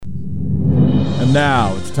And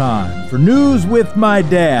now it's time for News with My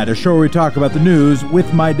Dad, a show where we talk about the news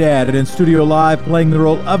with my dad. And in studio live, playing the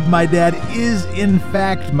role of my dad, is in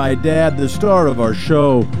fact my dad, the star of our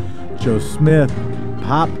show, Joe Smith.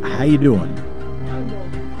 Pop, how you doing? I'm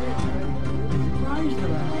surprised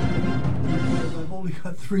that I've only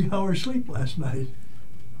got 3 hours sleep last night.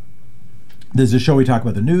 This is a show we talk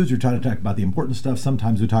about the news. We try to talk about the important stuff.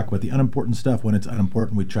 Sometimes we talk about the unimportant stuff. When it's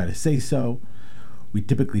unimportant, we try to say so. We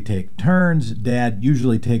typically take turns. Dad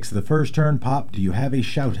usually takes the first turn. Pop, do you have a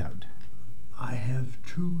shout-out? I have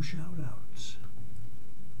 2 shout-outs.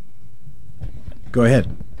 Go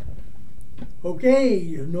ahead.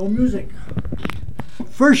 Okay, no music.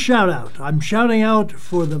 First shout-out. I'm shouting out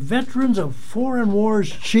for the Veterans of Foreign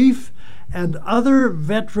Wars Chief and other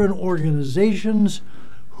veteran organizations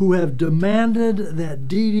who have demanded that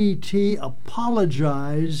DDT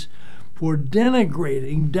apologize for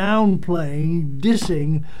denigrating, downplaying,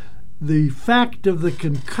 dissing the fact of the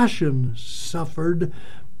concussion suffered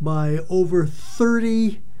by over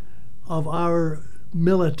 30 of our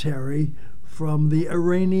military from the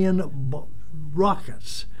Iranian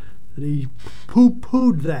rockets. That he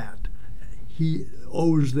poo-pooed that. He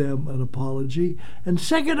owes them an apology. And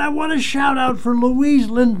second, I want to shout out for Louise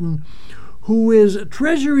Linton, who is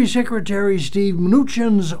Treasury Secretary Steve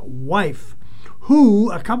Mnuchin's wife,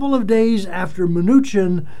 who, a couple of days after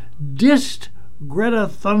Mnuchin dissed Greta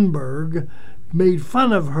Thunberg, made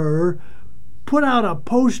fun of her, put out a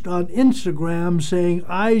post on Instagram saying,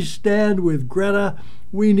 "I stand with Greta.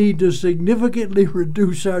 We need to significantly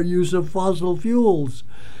reduce our use of fossil fuels."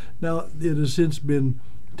 Now, it has since been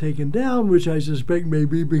taken down, which I suspect may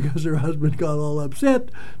be because her husband got all upset,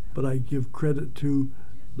 but I give credit to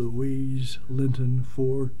Louise Linton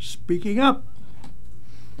for speaking up.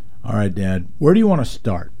 All right, Dad. Where do you want to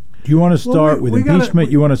start? Do you want to start with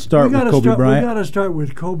impeachment? You want to start with Kobe Bryant? We got to start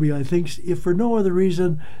with Kobe, I think, if for no other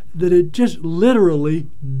reason that it just literally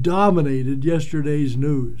dominated yesterday's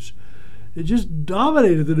news. It just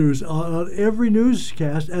dominated the news on every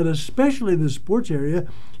newscast, and especially in the sports area.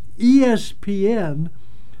 ESPN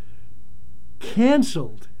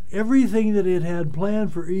canceled everything that it had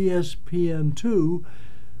planned for ESPN2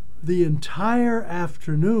 the entire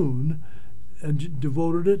afternoon and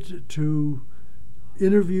devoted it to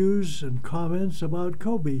interviews and comments about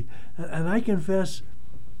Kobe. And I confess,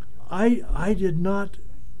 I did not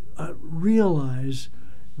realize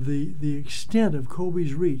the extent of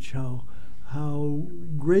Kobe's reach, how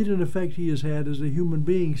great an effect he has had as a human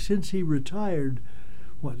being since he retired,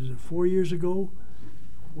 4 years ago?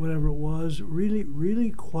 Whatever it was, really,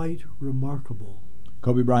 really quite remarkable.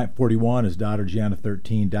 Kobe Bryant, 41, his daughter Gianna,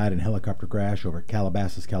 13, died in a helicopter crash over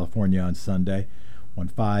Calabasas, California on Sunday. Won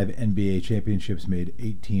 5 NBA championships, made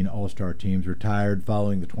 18 All-Star teams, retired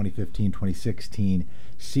following the 2015-2016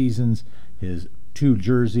 seasons. His 2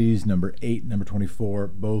 jerseys, number 8 and number 24,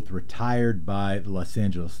 both retired by the Los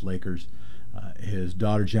Angeles Lakers. His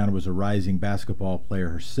daughter Gianna was a rising basketball player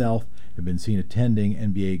herself, had been seen attending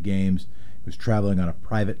NBA games, was traveling on a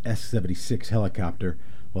private S-76 helicopter.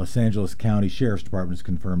 Los Angeles County Sheriff's Department has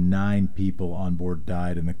confirmed 9 people on board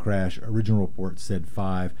died in the crash. Original report said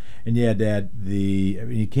 5. And yeah, Dad,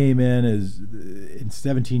 he came in as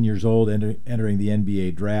 17 years old, entering the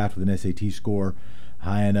NBA draft with an SAT score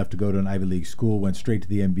high enough to go to an Ivy League school, went straight to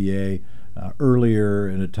the NBA earlier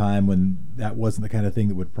in a time when that wasn't the kind of thing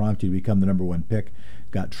that would prompt you to become the number 1 pick.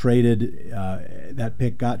 Got traded. That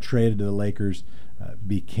pick got traded to the Lakers.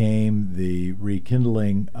 Became the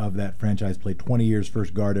rekindling of that franchise. Played 20 years,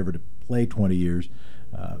 first guard ever to play 20 years.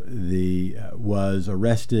 Was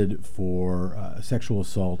arrested for sexual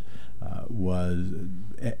assault.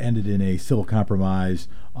 Ended in a civil compromise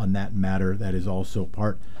on that matter. That is also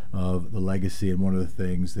part of the legacy and one of the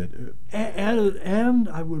things that. And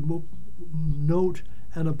I would note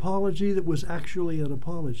an apology that was actually an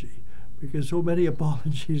apology, because so many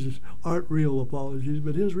apologies aren't real apologies,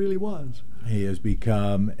 but his really was. He has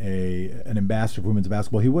become an ambassador for women's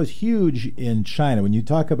basketball. He was huge in China. When you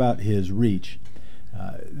talk about his reach,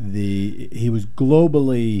 he was a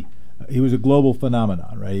global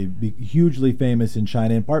phenomenon, right? Hugely famous in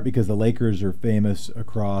China, in part because the Lakers are famous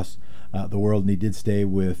across the world, and he did stay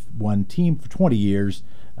with one team for 20 years.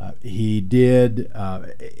 He did.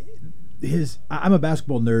 I'm a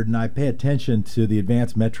basketball nerd, and I pay attention to the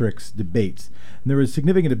advanced metrics debates. And there was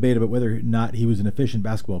significant debate about whether or not he was an efficient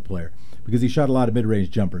basketball player, because he shot a lot of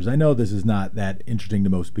mid-range jumpers. I know this is not that interesting to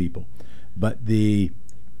most people, but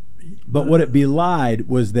what it belied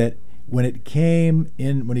was that when it came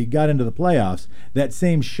in, when he got into the playoffs, that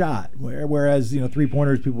same shot, whereas,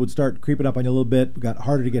 3-pointers, people would start creeping up on you a little bit, got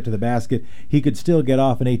harder to get to the basket, he could still get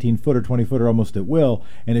off an 18-footer, 20-footer almost at will,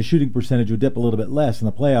 and his shooting percentage would dip a little bit less in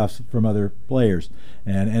the playoffs from other players,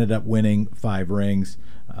 and ended up winning 5 rings.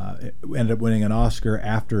 Ended up winning an Oscar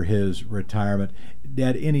after his retirement.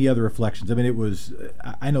 Dad, any other reflections? I mean,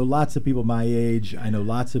 I know lots of people my age. I know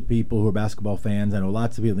lots of people who are basketball fans. I know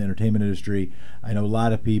lots of people in the entertainment industry. I know a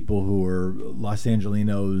lot of people who are Los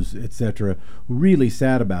Angelinos, etc., who really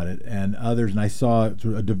sad about it, and others. And I saw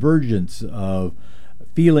a divergence of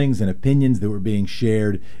feelings and opinions that were being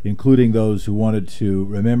shared, including those who wanted to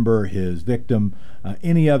remember his victim.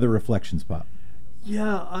 Any other reflections, Pop?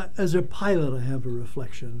 Yeah, as a pilot, I have a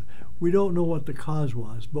reflection. We don't know what the cause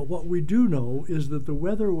was, but what we do know is that the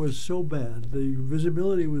weather was so bad, the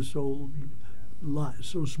visibility was so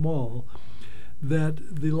small,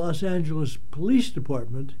 that the Los Angeles Police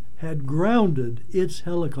Department had grounded its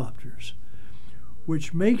helicopters,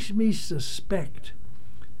 which makes me suspect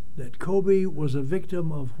that Kobe was a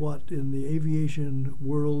victim of what in the aviation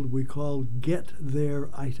world we call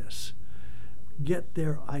get-there-itis.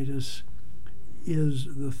 Get-there-itis is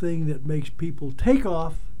the thing that makes people take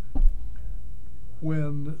off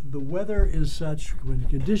when the weather is such, when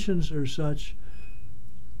conditions are such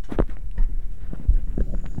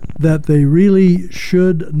that they really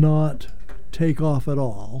should not take off at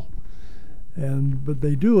all. But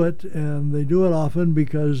they do it, and they do it often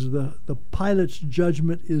because the pilot's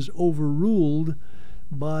judgment is overruled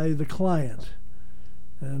by the client.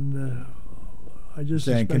 And I just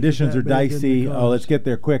saying conditions are dicey. Oh, let's get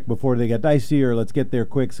there quick before they get dicey, or let's get there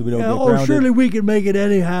quick so we don't get grounded. Surely we can make it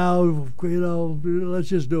anyhow. Let's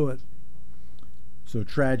just do it. So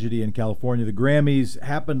tragedy in California. The Grammys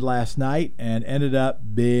happened last night and ended up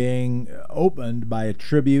being opened by a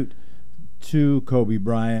tribute to Kobe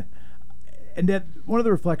Bryant. And that one of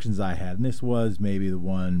the reflections I had, and this was maybe the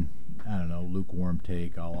one, lukewarm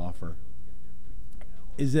take I'll offer,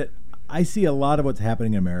 is that I see a lot of what's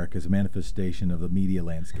happening in America as a manifestation of the media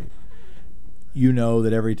landscape. You know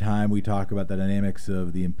that every time we talk about the dynamics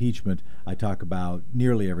of the impeachment,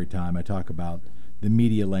 nearly every time I talk about the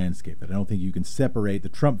media landscape. That I don't think you can separate the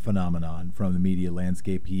Trump phenomenon from the media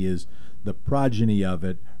landscape. He is the progeny of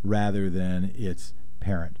it rather than its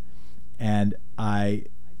parent. And I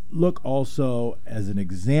look also as an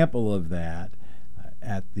example of that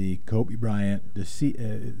at the Kobe Bryant,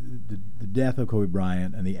 the death of Kobe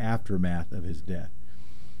Bryant and the aftermath of his death,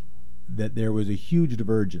 that there was a huge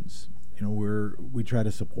divergence. We try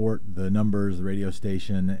to support the numbers, the radio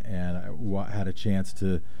station, and I had a chance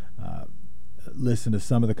to listen to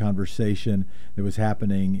some of the conversation that was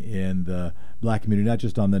happening in the black community, not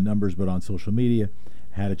just on the numbers but on social media.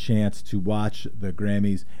 Had a chance to watch the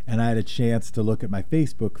Grammys, and I had a chance to look at my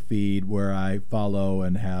Facebook feed where I follow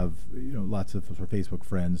and have lots of Facebook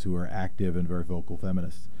friends who are active and very vocal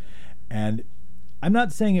feminists. And I'm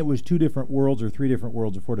not saying it was 2 different worlds or 3 different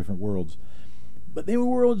worlds or 4 different worlds, but they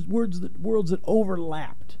were worlds that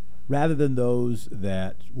overlapped rather than those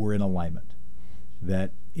that were in alignment.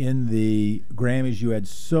 That in the Grammys you had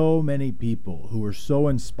so many people who were so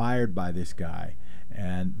inspired by this guy,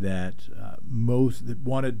 and that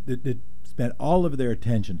that spent all of their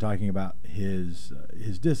attention talking about his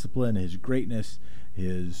discipline, his greatness,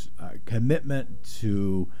 his commitment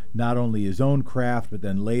to not only his own craft, but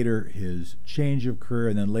then later his change of career,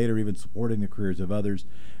 and then later even supporting the careers of others.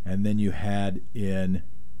 And then you had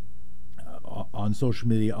on social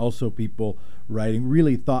media also people writing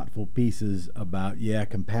really thoughtful pieces about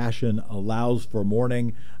compassion allows for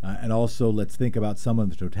mourning, and also let's think about someone,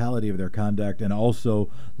 the totality of their conduct, and also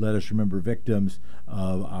let us remember victims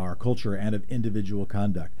of our culture and of individual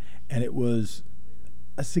conduct. And it was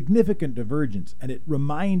a significant divergence, and it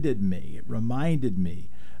reminded me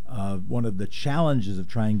of one of the challenges of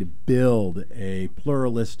trying to build a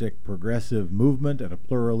pluralistic progressive movement and a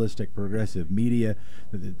pluralistic progressive media,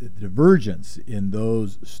 the divergence in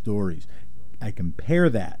those stories. I compare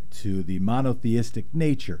that to the monotheistic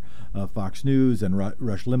nature of Fox News and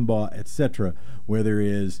Rush Limbaugh, etc., where there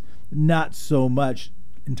is not so much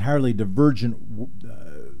entirely divergent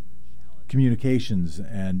communications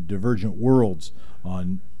and divergent worlds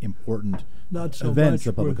on important events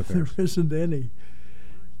of public affairs. There isn't any.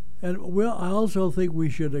 And I also think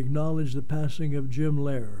we should acknowledge the passing of Jim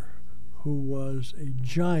Lehrer, who was a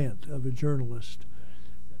giant of a journalist,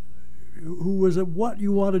 who was what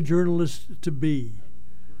you want a journalist to be.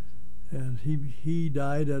 And he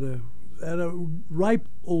died at a ripe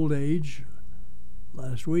old age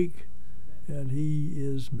last week, and he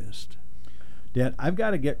is missed. Dad, I've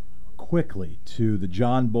got to get quickly to the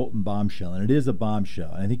John Bolton bombshell, and it is a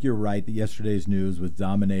bombshell. And I think you're right that yesterday's news was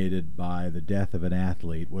dominated by the death of an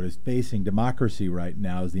athlete. What is facing democracy right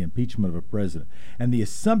now is the impeachment of a president, and the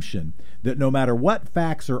assumption that no matter what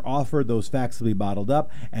facts are offered, those facts will be bottled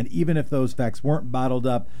up, and even if those facts weren't bottled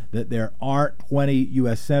up, that there aren't 20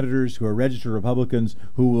 U.S. senators who are registered Republicans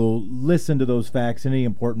who will listen to those facts in any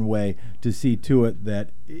important way to see to it that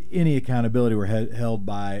any accountability were held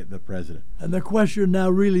by the president. And the question now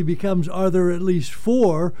really becomes, are there at least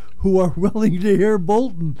 4 who are willing to hear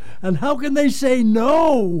Bolton? And how can they say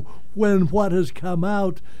no when what has come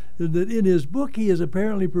out that in his book he is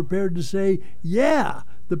apparently prepared to say, yeah,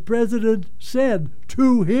 the president said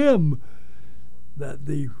to him that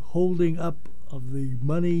the holding up of the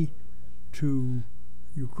money to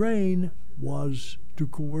Ukraine was to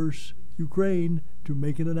coerce Ukraine to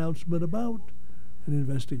make an announcement about an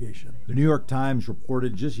investigation. The New York Times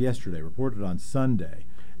reported just yesterday, reported on Sunday.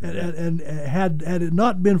 And had it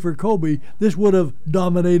not been for Kobe, this would have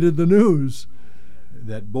dominated the news.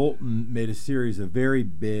 That Bolton made a series of very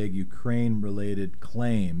big Ukraine-related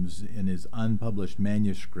claims in his unpublished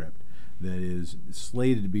manuscript that is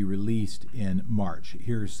slated to be released in March.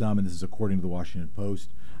 Here are some, and this is according to the Washington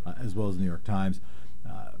Post, as well as the New York Times.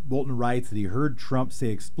 Bolton writes that he heard Trump say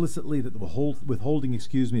explicitly that the withholding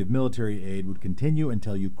of military aid would continue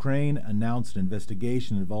until Ukraine announced an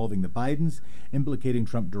investigation involving the Bidens, implicating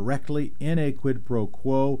Trump directly in a quid pro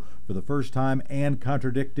quo for the first time and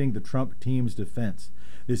contradicting the Trump team's defense.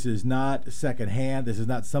 This is not secondhand. This is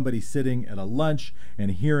not somebody sitting at a lunch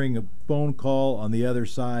and hearing a phone call on the other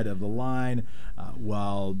side of the line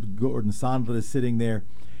while Gordon Sondland is sitting there.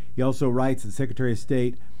 He also writes that Secretary of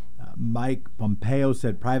State Mike Pompeo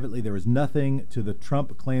said privately there was nothing to the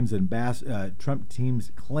Trump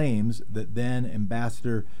team's claims that then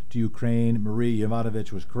Ambassador to Ukraine Marie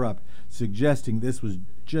Yovanovitch was corrupt, suggesting this was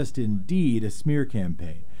just indeed a smear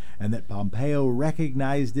campaign, and that Pompeo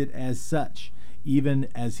recognized it as such, even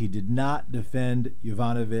as he did not defend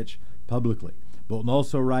Yovanovitch publicly. Bolton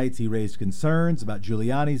also writes he raised concerns about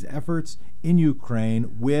Giuliani's efforts in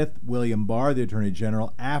Ukraine with William Barr, the Attorney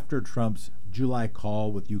General, after Trump's July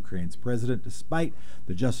call with Ukraine's president, despite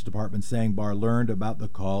the Justice Department saying Barr learned about the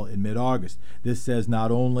call in mid-August. This says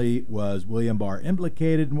not only was William Barr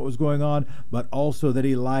implicated in what was going on, but also that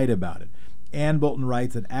he lied about it. And Bolton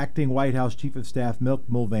writes that acting White House Chief of Staff Mick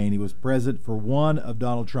Mulvaney was present for one of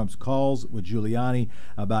Donald Trump's calls with Giuliani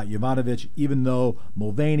about Yovanovitch, even though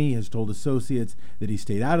Mulvaney has told associates that he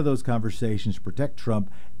stayed out of those conversations to protect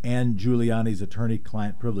Trump and Giuliani's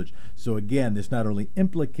attorney-client privilege. So again, this not only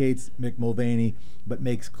implicates Mick Mulvaney, but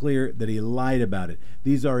makes clear that he lied about it.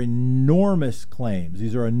 These are enormous claims.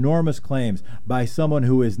 These are enormous claims by someone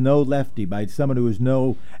who is no lefty, by someone who is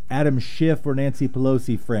no Adam Schiff or Nancy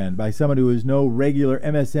Pelosi friend, by someone who is no regular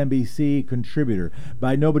MSNBC contributor,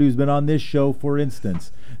 by nobody who's been on this show, for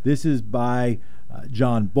instance. This is by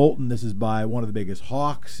John Bolton. This is by one of the biggest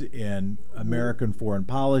hawks in American foreign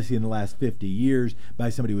policy in the last 50 years, by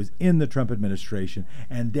somebody who was in the Trump administration.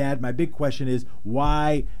 And Dad, my big question is,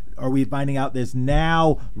 why are we finding out this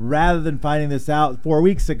now rather than finding this out 4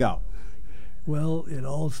 weeks ago? Well, it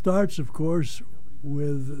all starts, of course,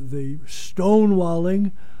 with the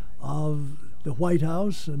stonewalling of the White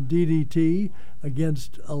House and DDT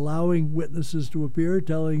against allowing witnesses to appear,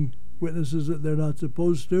 telling witnesses that they're not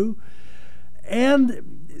supposed to, and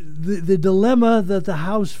the dilemma that the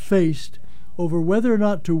House faced over whether or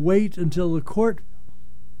not to wait until the court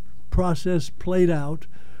process played out,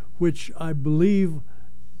 which I believe,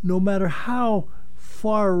 no matter how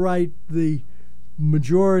far right the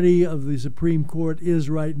majority of the Supreme Court is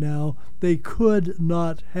right now, they could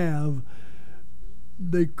not have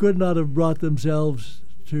brought themselves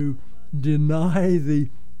to deny the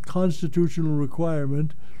constitutional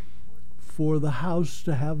requirement for the House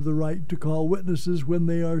to have the right to call witnesses when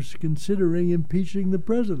they are considering impeaching the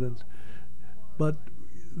president. But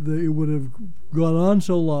it would have gone on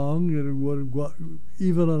so long, it would have got,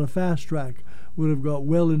 even on a fast track, would have got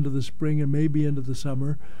well into the spring and maybe into the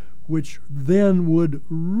summer, which then would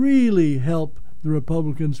really help the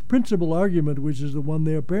Republicans' principal argument, which is the one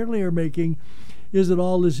they apparently are making, is that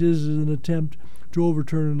all this is an attempt to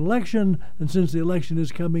overturn an election, and since the election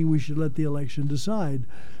is coming, we should let the election decide.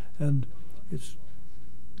 And it's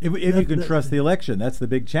if you can trust the election, that's the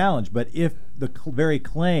big challenge. But if the very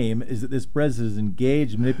claim is that this president is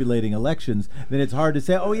engaged in manipulating elections, then it's hard to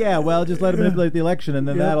say, oh yeah, well, just let him manipulate the election, and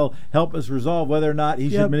then that'll help us resolve whether or not he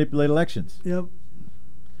should manipulate elections. Yep.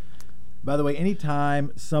 By the way,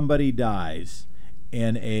 anytime somebody dies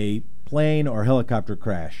in a plane or helicopter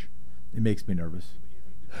crash, it makes me nervous.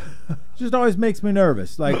 Just always makes me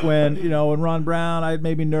nervous. Like when Ron Brown, it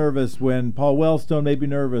made me nervous. When Paul Wellstone made me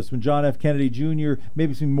nervous. When John F. Kennedy Jr.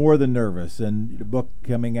 made me more than nervous. And the book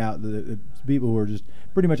coming out, the people who were just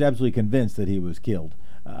pretty much absolutely convinced that he was killed.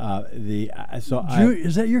 Is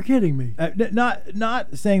that you're kidding me?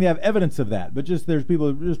 Not saying they have evidence of that, but just there's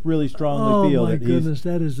people who just really strongly feel that he's... Oh my goodness,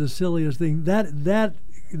 that is the silliest thing. That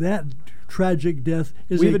tragic death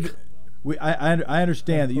is I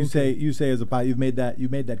understand that you say as a you've made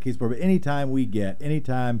that case before, but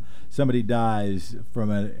anytime somebody dies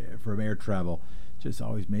from air travel, just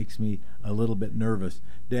always makes me a little bit nervous.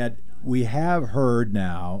 Dad, we have heard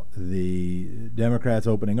now the Democrats'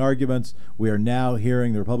 opening arguments. We are now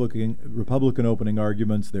hearing the Republican opening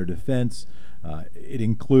arguments, their defense. It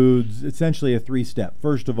includes essentially a three-step.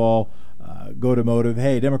 First of all, go to motive.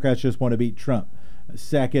 Hey, Democrats just want to beat Trump.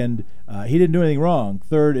 Second, he didn't do anything wrong.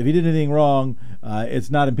 Third, if he did anything wrong,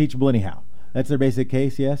 it's not impeachable anyhow. That's their basic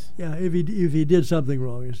case, yes? Yeah, if he did something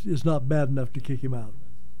wrong, it's not bad enough to kick him out.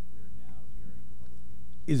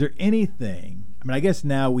 Is there anything, I guess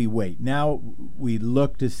now we wait. Now we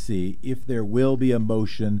look to see if there will be a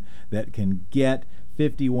motion that can get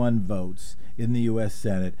 51 votes in the U.S.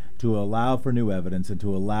 Senate to allow for new evidence and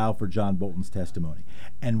to allow for John Bolton's testimony.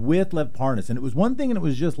 And with Lev Parnas, and it was one thing and it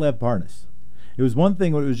was just Lev Parnas. It was one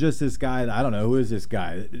thing when it was just this guy. I don't know, who is this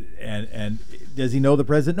guy? And does he know the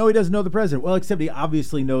president? No, he doesn't know the president. Well, except he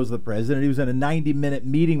obviously knows the president. He was in a 90-minute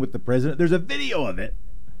meeting with the president. There's a video of it.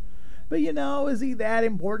 But, is he that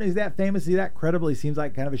important? Is he that famous? Is he that credible? He seems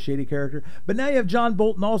like kind of a shady character. But now you have John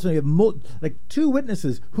Bolton also. You have two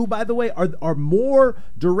witnesses who, by the way, are more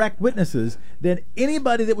direct witnesses than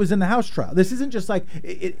anybody that was in the House trial. This isn't just like,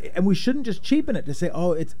 and we shouldn't just cheapen it to say,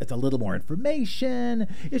 oh, it's a little more information.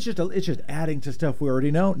 It's just adding to stuff we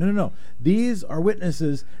already know. No. These are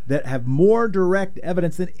witnesses that have more direct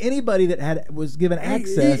evidence than anybody that was given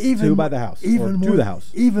access to by the House to the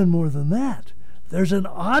House. Even more than that. There's an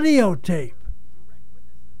audio tape.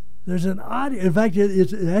 There's an audio. In fact,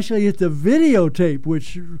 it's a videotape,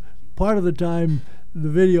 which part of the time the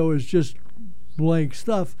video is just blank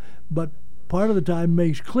stuff, but part of the time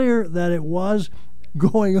makes clear that it was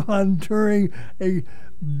going on during a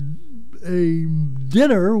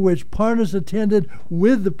dinner which Parnas attended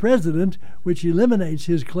with the president, which eliminates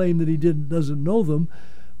his claim that he doesn't know them,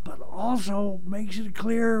 but also makes it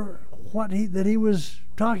clear that he was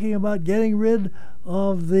talking about getting rid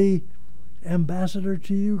of the ambassador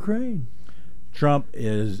to Ukraine. Trump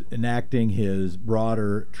is enacting his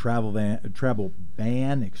broader travel ban.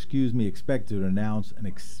 Expected to announce an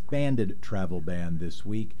expanded travel ban this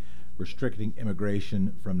week, restricting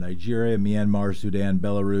immigration from Nigeria, Myanmar, Sudan,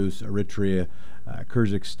 Belarus, Eritrea,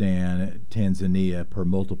 Kyrgyzstan, Tanzania, per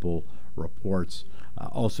multiple reports.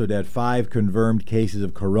 Also, Dad, 5 confirmed cases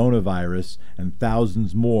of coronavirus and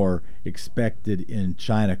thousands more expected in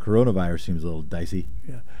China. Coronavirus seems a little dicey.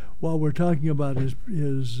 Yeah. While we're talking about his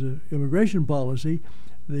immigration policy,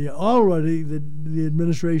 the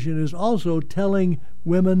administration is also telling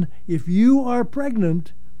women, if you are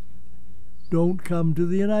pregnant, don't come to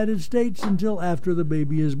the United States until after the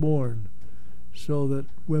baby is born, so that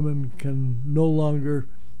women can no longer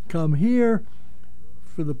come here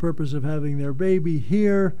for the purpose of having their baby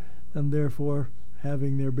here and therefore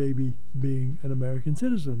having their baby being an American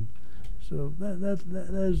citizen. So that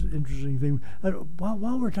is an interesting thing.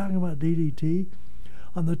 While we're talking about DDT,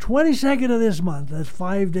 on the 22nd of this month, that's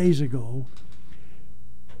 5 days ago,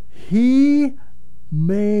 he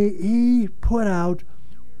put out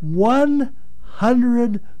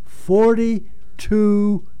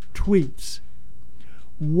 142 tweets.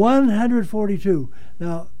 142.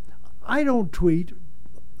 Now, I don't tweet.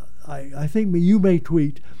 I think you may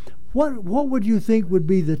tweet. What would you think would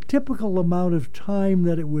be the typical amount of time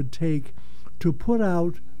that it would take to put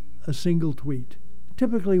out a single tweet?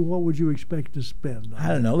 Typically, what would you expect to spend? I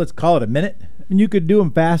don't know. Let's call it a minute. And you could do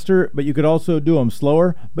them faster, but you could also do them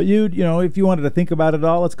slower. But if you wanted to think about it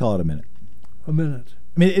all, let's call it a minute. A minute.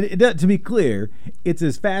 I mean, to be clear, it's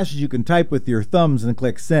as fast as you can type with your thumbs and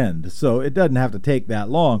click send. So it doesn't have to take that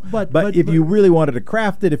long. But if you really wanted to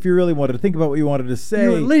craft it, if you really wanted to think about what you wanted to say,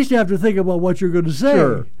 you at least have to think about what you're going to say.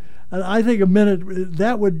 Sure. And I think a minute,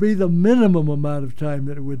 that would be the minimum amount of time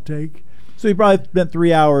that it would take. So you probably spent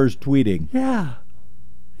 3 hours tweeting. Yeah.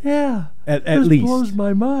 At least. Blows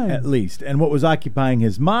my mind. At least. And what was occupying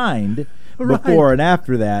his mind before and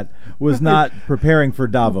after that was not preparing for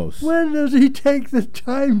Davos. When does he take the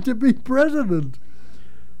time to be president?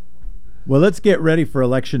 Well, let's get ready for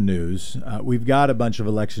election news. We've got a bunch of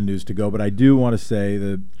election news to go, but I do want to say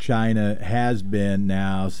that China has been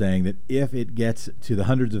now saying that if it gets to the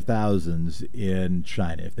hundreds of thousands in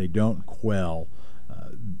China, if they don't quell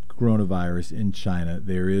coronavirus in China,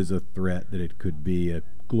 there is a threat that it could be a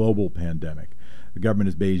global pandemic. The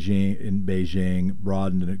government in Beijing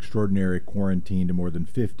broadened an extraordinary quarantine to more than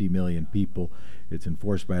 50 million people. It's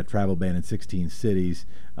enforced by a travel ban in 16 cities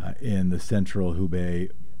in the central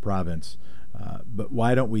Hubei province. But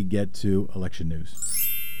why don't we get to election news?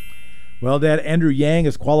 Well, Dad, Andrew Yang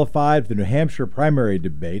has qualified for the New Hampshire primary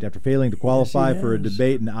debate. After failing to qualify for a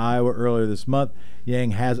debate in Iowa earlier this month,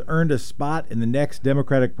 Yang has earned a spot in the next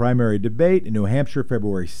Democratic primary debate in New Hampshire,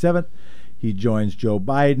 February 7th. He joins Joe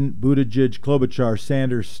Biden, Buttigieg, Klobuchar,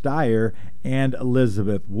 Sanders, Steyer, and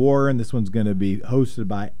Elizabeth Warren. This one's going to be hosted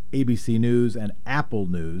by ABC News and Apple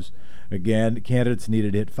News. Again, candidates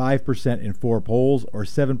needed to hit 5% in 4 polls or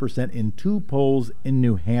 7% in 2 polls in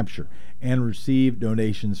New Hampshire and receive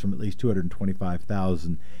donations from at least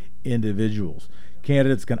 225,000 individuals.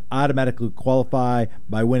 Candidates can automatically qualify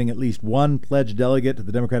by winning at least one pledged delegate to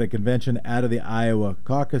the Democratic Convention out of the Iowa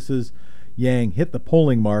caucuses. Yang hit the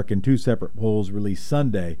polling mark in 2 separate polls released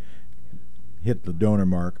Sunday, hit the donor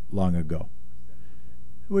mark long ago.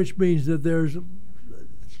 Which means that there's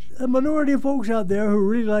a minority of folks out there who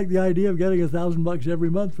really like the idea of getting $1,000 every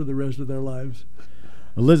month for the rest of their lives.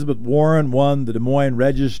 Elizabeth Warren won the Des Moines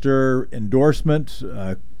Register endorsement,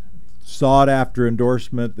 sought-after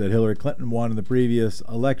endorsement that Hillary Clinton won in the previous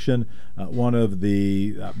election. One of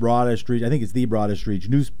the broadest reach, I think it's the broadest reach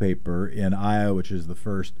newspaper in Iowa, which is the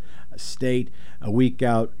first state. A week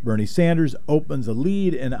out, Bernie Sanders opens a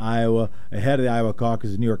lead in Iowa ahead of the Iowa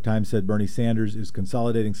caucus. The New York Times said Bernie Sanders is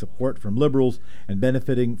consolidating support from liberals and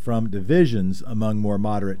benefiting from divisions among more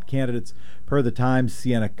moderate candidates. Per the Times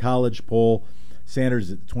Siena College poll, Sanders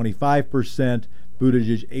at 25%,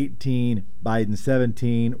 Buttigieg 18%, Biden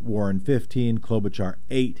 17%, Warren 15%, Klobuchar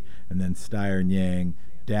 8%, and then Steyer and Yang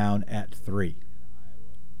down at 3%.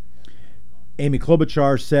 Amy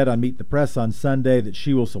Klobuchar said on Meet the Press on Sunday that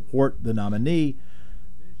she will support the nominee,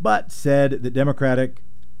 but said that Democratic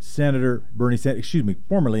Senator Bernie Sanders,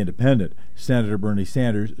 formerly independent Senator Bernie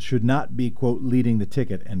Sanders, should not be, quote, leading the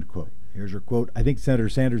ticket, end quote. Here's her quote: I think Senator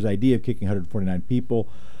Sanders' idea of kicking 149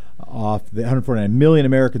 million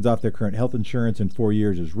Americans off their current health insurance in 4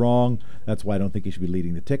 years is wrong. That's why I don't think he should be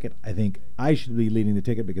leading the ticket. I think I should be leading the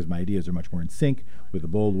ticket because my ideas are much more in sync with the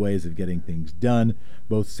bold ways of getting things done.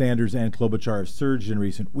 Both Sanders and Klobuchar have surged in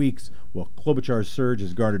recent weeks, while Klobuchar's surge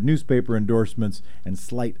has garnered newspaper endorsements and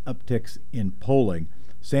slight upticks in polling.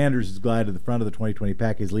 Sanders is glided to the front of the 2020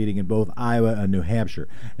 pack, is leading in both Iowa and New Hampshire.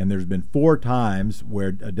 And there's been 4 times where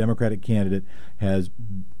a Democratic candidate has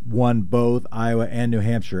won both Iowa and New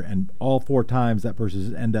Hampshire, and all 4 times that person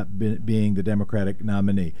has ended up being the Democratic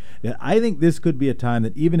nominee. That I think this could be a time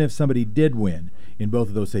that even if somebody did win in both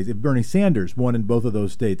of those states, if Bernie Sanders won in both of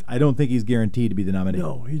those states, I don't think he's guaranteed to be the nominee.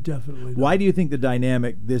 No, he definitely not. Why do you think the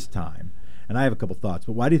dynamic this time, and I have a couple thoughts,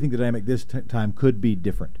 but why do you think the dynamic this time could be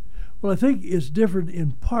different? Well, I think it's different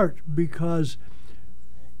in part because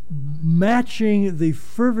matching the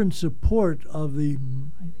fervent support of the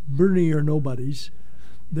Bernie or nobodies,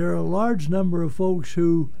 there are a large number of folks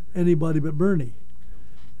who anybody but Bernie.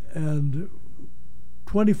 And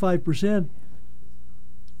 25%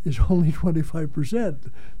 is only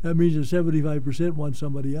 25%. That means that 75% want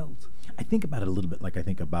somebody else. I think about it a little bit like I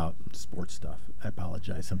think about sports stuff. I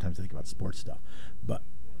apologize. Sometimes I think about sports stuff. But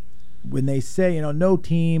when they say, no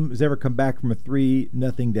team has ever come back from a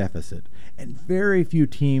 3-0 deficit, and very few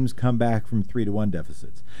teams come back from 3-1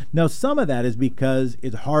 deficits. Now, some of that is because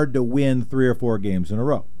it's hard to win 3 or 4 games in a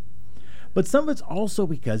row. But some of it's also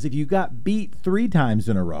because if you got beat 3 times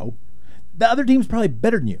in a row, the other team's probably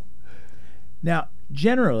better than you. Now,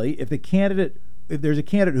 generally, if there's a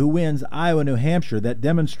candidate who wins Iowa, New Hampshire, that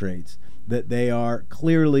demonstrates that they are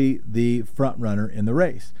clearly the front runner in the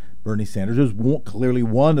race. Bernie Sanders is clearly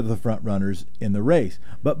one of the front runners in the race.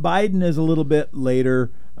 But Biden is a little bit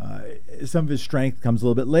later. Some of his strength comes a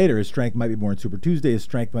little bit later. His strength might be more in Super Tuesday. His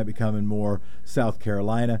strength might be coming more South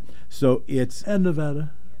Carolina. And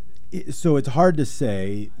Nevada. So it's hard to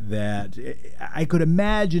say that. I could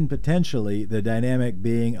imagine potentially the dynamic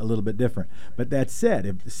being a little bit different. But that said,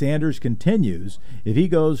 if Sanders continues, if he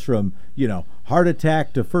goes from, heart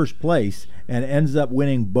attack to first place and ends up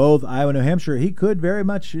winning both Iowa and New Hampshire, he could very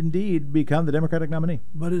much indeed become the Democratic nominee.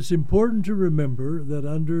 But it's important to remember that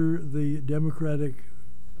under the Democratic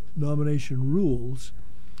nomination rules,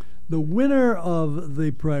 the winner of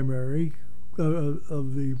the primary,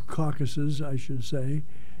 of the caucuses, I should say,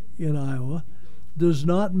 in Iowa, does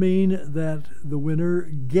not mean that the winner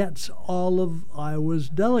gets all of Iowa's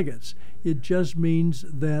delegates. It just means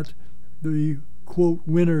that the, quote,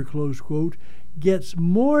 winner, close quote, gets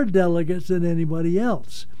more delegates than anybody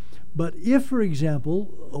else. But if, for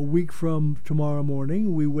example, a week from tomorrow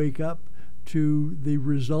morning, we wake up to the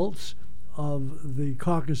results of the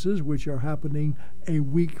caucuses, which are happening a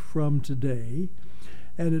week from today,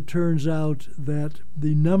 and it turns out that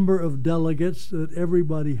the number of delegates that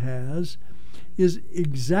everybody has is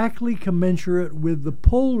exactly commensurate with the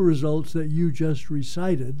poll results that you just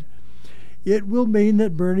recited, it will mean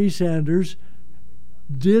that Bernie Sanders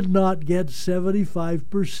did not get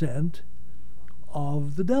 75%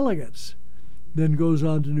 of the delegates. Then goes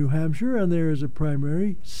on to New Hampshire, and there is a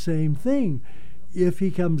primary, same thing. If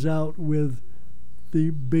he comes out with the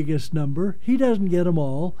biggest number, he doesn't get them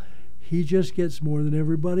all. He just gets more than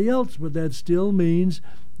everybody else, but that still means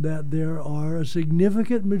that there are a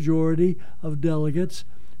significant majority of delegates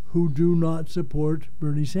who do not support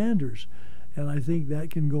Bernie Sanders. And I think that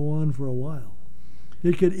can go on for a while.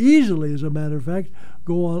 It could easily, as a matter of fact,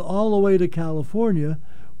 go on all the way to California,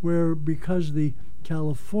 where because the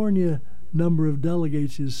California number of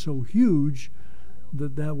delegates is so huge,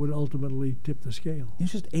 that would ultimately tip the scale.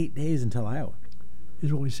 It's just 8 days until Iowa.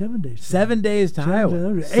 It's only 7 days. 7 days to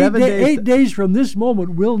Iowa. 8 days from this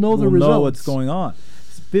moment, we'll know the results. We'll know what's going on.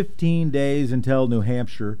 15 days until New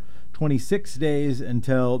Hampshire, 26 days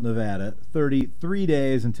until Nevada, 33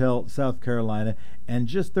 days until South Carolina, and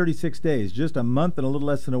just 36 days, just a month and a little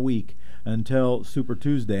less than a week until Super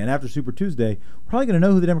Tuesday. And after Super Tuesday, we're probably going to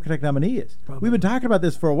know who the Democratic nominee is. Probably. We've been talking about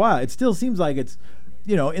this for a while. It still seems like it's,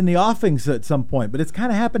 in the offings at some point, but it's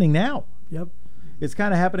kind of happening now. Yep. It's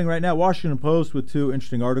kind of happening right now. Washington Post with two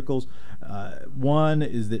interesting articles. One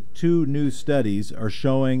is that two new studies are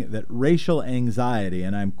showing that racial anxiety,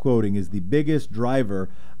 and I'm quoting, is the biggest driver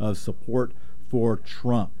of support for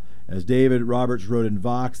Trump. As David Roberts wrote in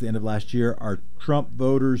Vox at the end of last year, are Trump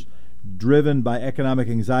voters driven by economic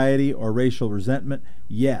anxiety or racial resentment?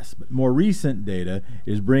 Yes, but more recent data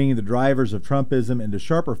is bringing the drivers of Trumpism into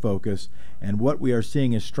sharper focus, and what we are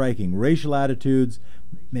seeing is striking. Racial attitudes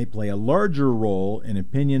may play a larger role in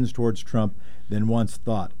opinions towards Trump than once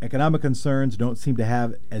thought. Economic concerns don't seem to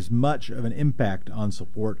have as much of an impact on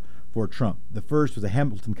support for Trump. The first was a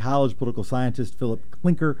Hamilton College political scientist, Philip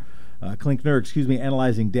Klinkner,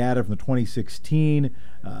 analyzing data from the 2016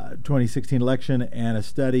 election and a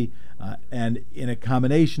study, and in a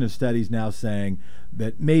combination of studies now saying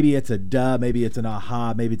that maybe it's a duh, maybe it's an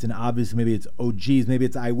aha, maybe it's an obvious, maybe it's oh geez, maybe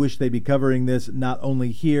it's I wish they'd be covering this not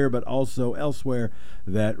only here but also elsewhere,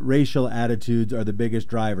 that racial attitudes are the biggest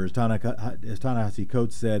drivers. Ta-Nehisi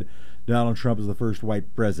Coates said Donald Trump is the first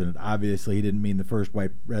white president. Obviously, he didn't mean the first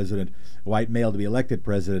white male to be elected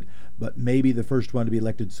president, but maybe the first one to be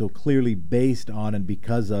elected so clearly based on and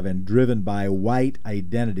because of and driven by white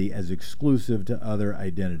identity as exclusive to other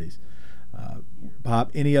identities. Pop,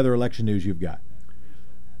 any other election news you've got?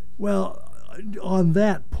 Well, on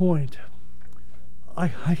that point,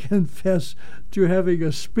 I confess to having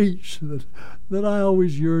a speech that I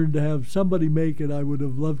always yearned to have somebody make, and I would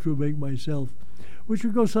have loved to make myself, which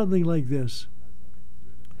would go something like this.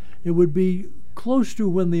 It would be close to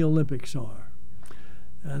when the Olympics are.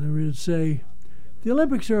 And it would say, the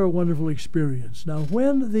Olympics are a wonderful experience. Now,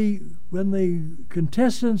 when the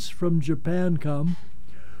contestants from Japan come,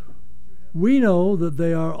 we know that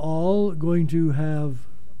they are all going to have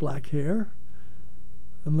black hair,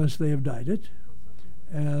 unless they have dyed it,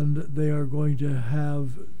 and they are going to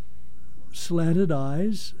have slanted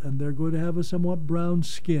eyes, and they're going to have a somewhat brown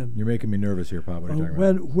skin. You're making me nervous here, Pop. What are you talking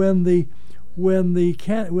about? When the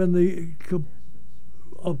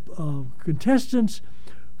contestants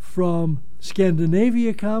from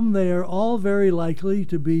Scandinavia come, they are all very likely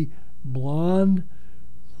to be blonde,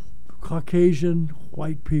 Caucasian,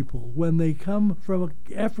 white people. When they come from an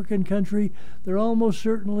African country, they're almost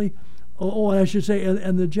certainly, I should say,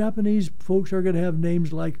 and the Japanese folks are going to have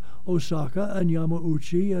names like Osaka and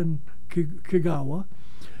Yamauchi and Kagawa.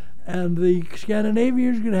 And the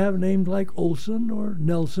Scandinavians are going to have names like Olsen or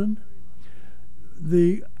Nelson.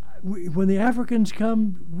 When the Africans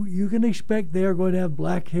come, you can expect they are going to have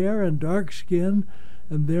black hair and dark skin,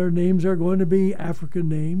 and their names are going to be African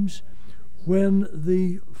names. When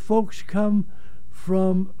the folks come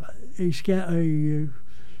from a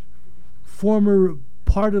former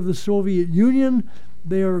part of the Soviet Union,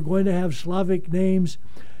 they are going to have Slavic names.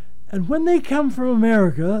 And when they come from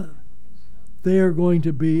America, they're going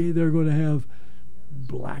to have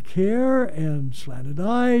black hair and slanted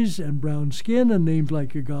eyes and brown skin and names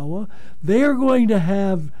like Kagawa. They are going to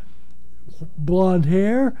have blonde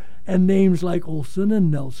hair and names like Olsen and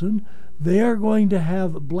Nelson. They are going to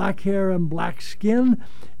have black hair and black skin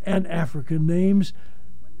and African names.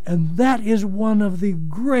 And that is one of the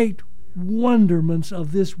great wonderments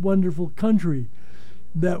of this wonderful country,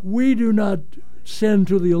 that we do not send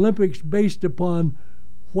to the Olympics based upon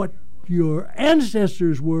what your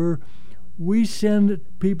ancestors were. We send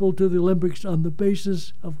people to the Olympics on the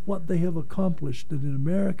basis of what they have accomplished. And in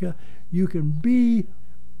America, you can be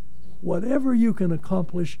whatever you can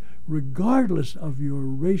accomplish regardless of your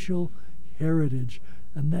racial heritage.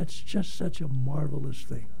 And that's just such a marvelous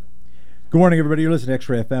thing. Good morning, everybody. You're listening to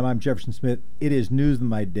X-Ray FM. I'm Jefferson Smith. It is News with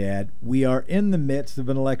My Dad. We are in the midst of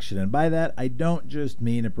an election, and by that, I don't just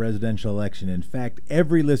mean a presidential election. In fact,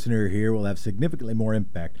 every listener here will have significantly more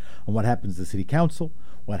impact on what happens to City Council,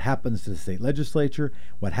 what happens to the state legislature,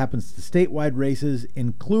 what happens to statewide races,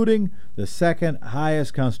 including the second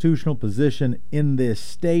highest constitutional position in this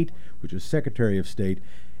state, which is Secretary of State.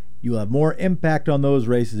 You will have more impact on those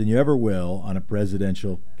races than you ever will on a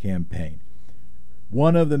presidential campaign.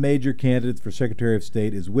 One of the major candidates for Secretary of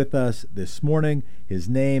State is with us this morning. His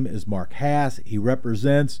name is Mark Hass. He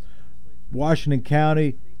represents Washington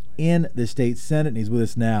County in the state Senate, and he's with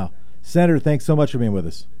us now. Senator, thanks so much for being with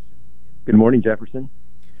us. Good morning, Jefferson.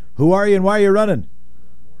 Who are you and why are you running?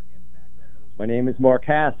 My name is Mark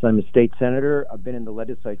Hass. I'm a state senator. I've been in the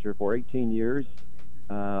legislature for 18 years.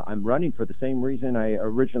 I'm running for the same reason I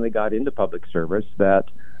originally got into public service, that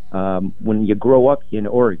when you grow up in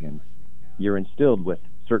Oregon, you're instilled with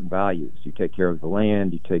certain values. You take care of the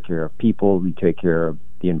land, you take care of people, you take care of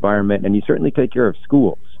the environment, and you certainly take care of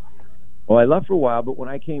schools. Well, I left for a while, but when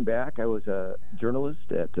I came back, I was a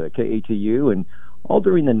journalist at KATU, and all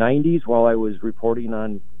during the 90s, while I was reporting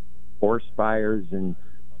on forest fires and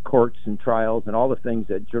courts and trials and all the things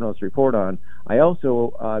that journalists report on, I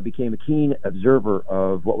also became a keen observer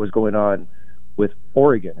of what was going on with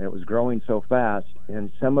Oregon, and it was growing so fast, and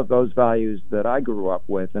some of those values that I grew up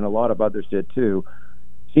with, and a lot of others did too,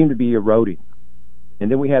 seemed to be eroding. And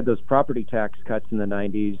then we had those property tax cuts in the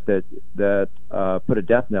 90s that put a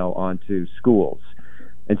death knell onto schools.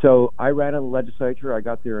 And so I ran in the legislature. I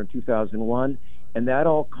got there in 2001, and that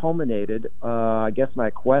all culminated, I guess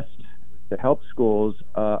my quest to help schools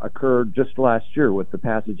occurred just last year with the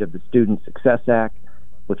passage of the Student Success Act,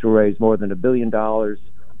 which will raise more than $1 billion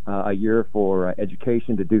a year for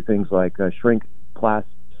education, to do things like shrink class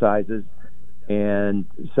sizes. And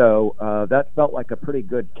so that felt like a pretty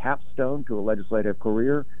good capstone to a legislative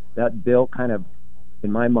career. That bill kind of,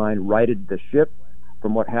 in my mind, righted the ship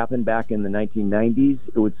from what happened back in the 1990s.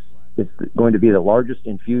 It's going to be the largest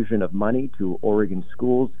infusion of money to Oregon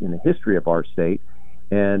schools in the history of our state,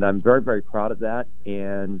 and I'm very, very proud of that.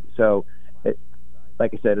 And so,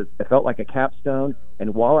 like I said, it felt like a capstone.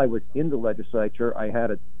 And while I was in the legislature, I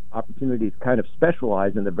had an opportunity to kind of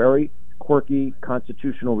specialize in the very quirky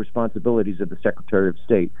constitutional responsibilities of the Secretary of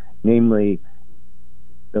State, namely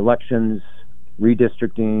elections,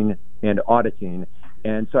 redistricting, and auditing.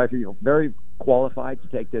 And so I feel very qualified to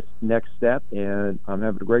take this next step, and I'm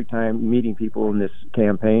having a great time meeting people in this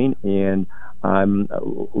campaign, and I'm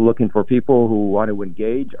looking for people who want to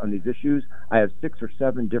engage on these issues. I have 6 or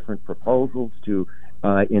 7 different proposals to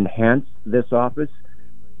enhance this office.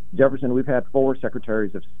 Jefferson, we've had 4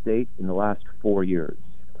 secretaries of state in the last 4 years,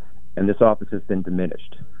 and this office has been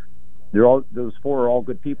diminished. Those 4 are all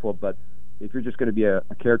good people, but if you're just going to be a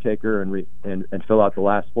caretaker and fill out the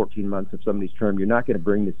last 14 months of somebody's term, you're not going to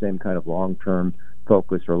bring the same kind of long-term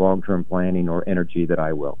focus or long-term planning or energy that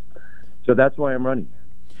I will. So that's why I'm running.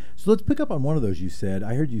 So let's pick up on one of those you said.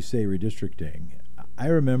 I heard you say redistricting. I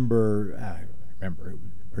remember it was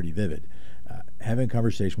pretty vivid, having a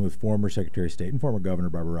conversation with former Secretary of State and former Governor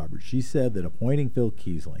Barbara Roberts. She said that appointing Phil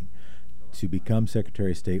Keisling to become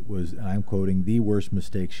Secretary of State was, and I'm quoting, the worst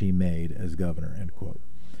mistake she made as governor, end quote.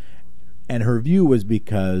 And her view was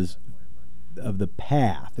because of the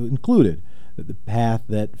path, it included the path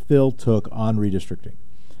that Phil took on redistricting.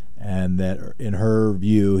 And that, in her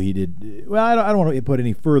view, he did, well, I don't want to put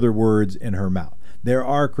any further words in her mouth. There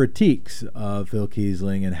are critiques of Phil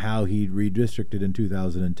Keisling and how he redistricted in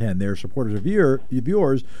 2010. There are supporters of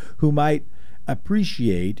yours who might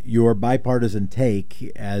appreciate your bipartisan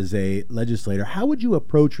take as a legislator. How would you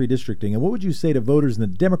approach redistricting, and what would you say to voters in the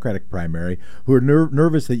Democratic primary who are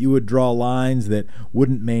nervous that you would draw lines that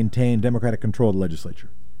wouldn't maintain Democratic control of the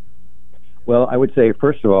legislature? Well, I would say,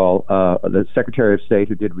 first of all, the Secretary of State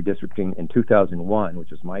who did redistricting in 2001,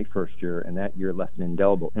 which was my first year, and that year left an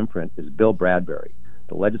indelible imprint, is Bill Bradbury.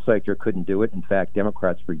 The legislature couldn't do it. In fact,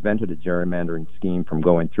 Democrats prevented a gerrymandering scheme from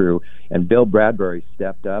going through, and Bill Bradbury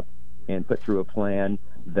stepped up and put through a plan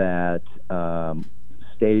that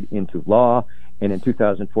stayed into law. And in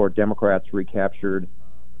 2004, Democrats recaptured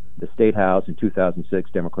the State House. In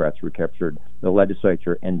 2006, Democrats recaptured the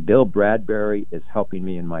legislature. And Bill Bradbury is helping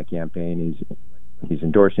me in my campaign. He's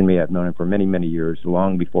endorsing me. I've known him for many, many years,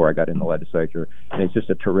 long before I got in the legislature. And he's just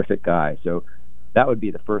a terrific guy. So That would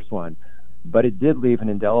be the first one. But it did leave an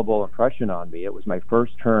indelible impression on me. It was my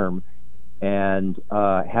first term, and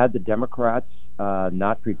had the Democrats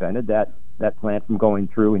not prevented that plan from going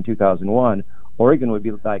through in 2001, Oregon would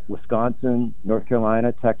be like Wisconsin, North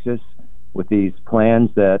Carolina, Texas, with these plans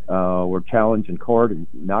that were challenged in court and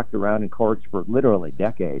knocked around in courts for literally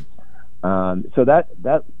decades. So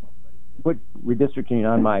that put redistricting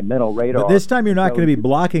on my mental radar. But this time you're not going to be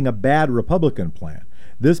blocking a bad Republican plan.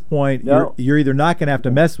 This point, No. you're either not going to have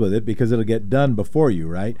to mess with it because it'll get done before you,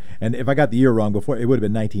 right? And if I got the year wrong, before it would have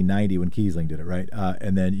been 1990 when Kiesling did it, right?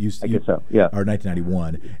 And then I guess so, yeah. or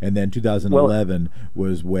 1991, and then 2011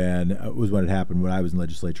 was when it happened. When I was in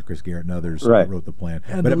legislature, Chris Garrett and others Right. wrote the plan.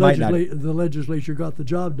 And but the, it might not. the legislature got the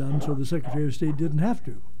job done, so the Secretary of State didn't have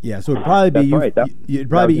to. Yeah, so it'd probably be That's right.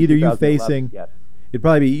 it'd probably be that was either in you 2011, facing. yes. It'd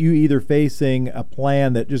probably be you either facing a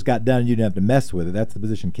plan that just got done and you didn't have to mess with it. That's the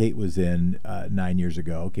position Kate was in 9 years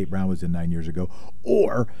ago. Kate Brown was in 9 years ago.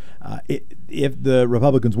 Or if the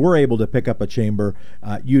Republicans were able to pick up a chamber,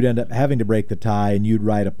 you'd end up having to break the tie and you'd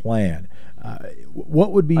write a plan.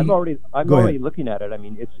 What would be? I'm already Go ahead. looking at it. I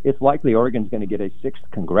mean, it's likely Oregon's going to get a 6th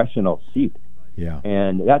congressional seat. Yeah.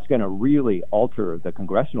 And that's going to really alter the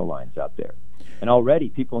congressional lines out there. And already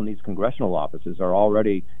people in these congressional offices are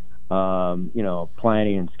already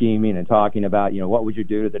planning and scheming and talking about, what would you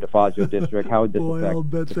do to the DeFazio district? How would this Boy, affect I'll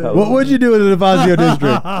bet the that- code? What would you do in the DeFazio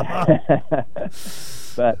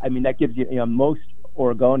district? But, I mean, that gives you, most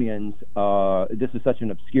Oregonians, this is such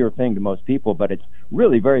an obscure thing to most people, but it's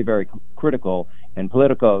really very, very critical. And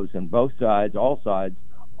politicos and both sides, all sides,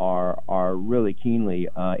 are really keenly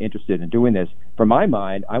interested in doing this. For my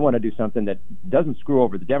mind, I want to do something that doesn't screw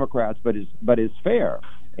over the Democrats, but is fair.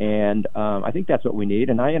 And I think that's what we need.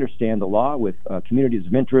 And I understand the law with communities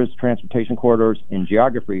of interest, transportation corridors, and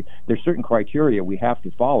geography. There's certain criteria we have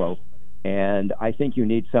to follow. And I think you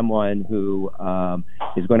need someone who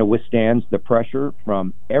is going to withstand the pressure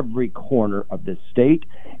from every corner of the state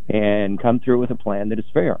and come through with a plan that is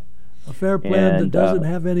fair. A fair plan that And, doesn't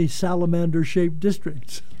have any salamander-shaped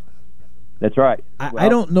districts. That's right. I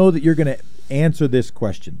don't know that you're going to answer this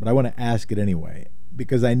question, but I want to ask it anyway,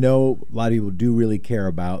 because I know a lot of people do really care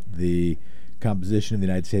about the composition of the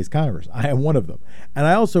United States Congress. I am one of them. And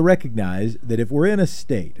I also recognize that if we're in a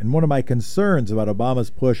state, and one of my concerns about Obama's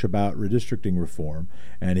push about redistricting reform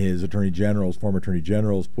and his former Attorney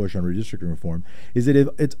General's push on redistricting reform, is that if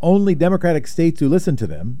it's only Democratic states who listen to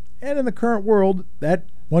them, and in the current world, that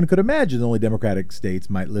one could imagine only Democratic states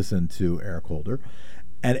might listen to Eric Holder,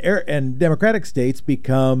 and Democratic states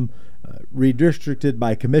become redistricted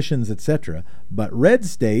by commissions, etc. But red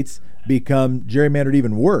states become gerrymandered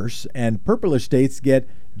even worse, and purplish states get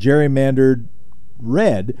gerrymandered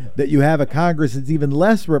red, that you have a Congress that's even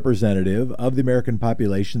less representative of the American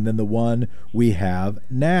population than the one we have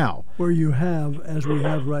now. Where you have, as we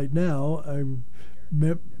have right now,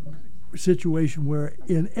 a situation where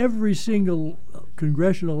in every single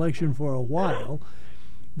congressional election for a while,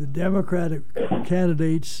 the Democratic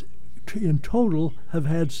candidates in total have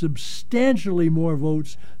had substantially more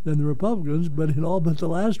votes than the Republicans, but in all but the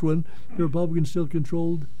last one, the Republicans still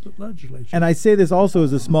controlled the legislature. And I say this also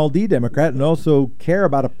as a small d Democrat and also care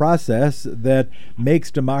about a process that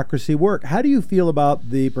makes democracy work. How do you feel about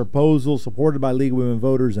the proposal supported by League of Women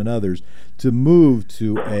Voters and others to move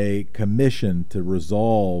to a commission to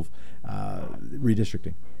resolve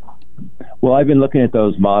redistricting? Well, I've been looking at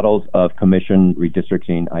those models of commission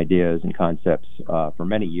redistricting ideas and concepts for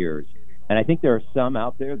many years, and I think there are some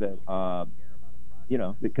out there that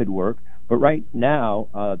that could work. But right now,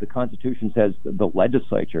 the Constitution says the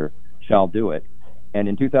legislature shall do it, and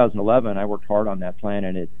in 2011, I worked hard on that plan,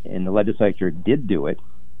 and the legislature did do it.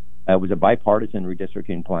 It was a bipartisan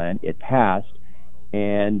redistricting plan. It passed,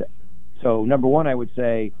 and so number one, I would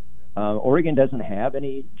say. Oregon doesn't have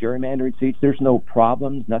any gerrymandering seats. There's no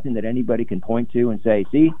problems, nothing that anybody can point to and say,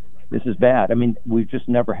 see, this is bad. I mean, we've just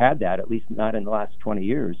never had that, at least not in the last 20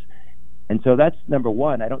 years. And so that's number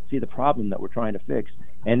one. I don't see the problem that we're trying to fix.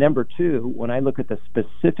 And number two, when I look at the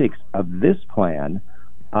specifics of this plan,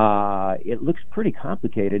 it looks pretty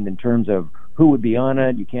complicated in terms of who would be on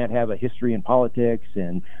it. You can't have a history in politics,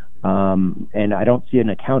 and I don't see an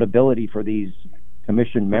accountability for these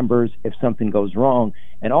commission members if something goes wrong,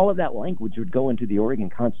 and all of that language would go into the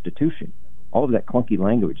Oregon Constitution, all of that clunky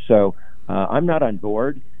language. So I'm not on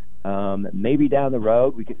board. Maybe down the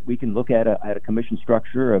road we can look at a commission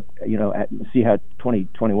structure of see how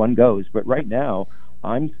 2021 goes. But right now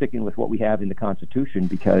I'm sticking with what we have in the Constitution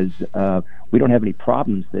because we don't have any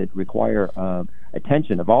problems that require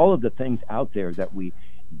attention. Of all of the things out there that we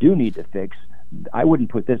do need to fix, I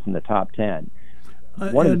wouldn't put this in the top 10.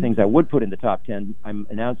 One of the things I would put in the top 10, I'm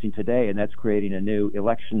announcing today, and that's creating a new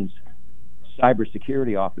elections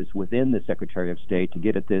cybersecurity office within the Secretary of State to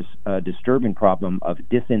get at this disturbing problem of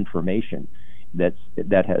disinformation that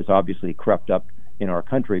has obviously crept up in our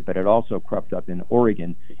country, but it also crept up in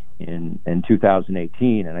Oregon in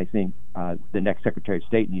 2018. And I think the next Secretary of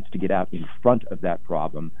State needs to get out in front of that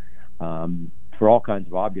problem for all kinds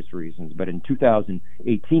of obvious reasons. But in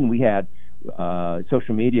 2018, we had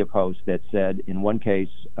social media posts that said, in one case,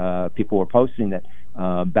 people were posting that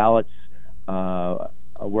ballots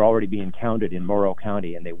were already being counted in Morrow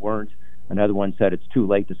County, and they weren't. Another one said it's too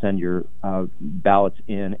late to send your ballots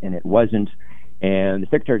in, and it wasn't. And the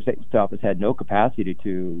Secretary of State's office had no capacity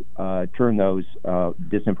to turn those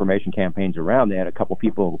disinformation campaigns around. They had a couple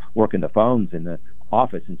people working the phones in the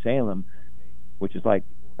office in Salem, which is like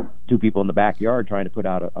two people in the backyard trying to put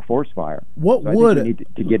out a forest fire. What so would I think we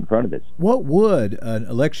need to get in front of this? What would an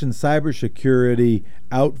election cybersecurity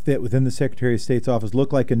outfit within the Secretary of State's office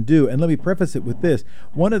look like and do? And let me preface it with this.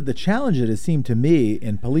 One of the challenges, it seemed to me,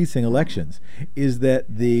 in policing elections is that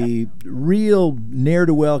the real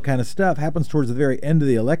ne'er-do-well kind of stuff happens towards the very end of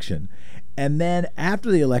the election. And then after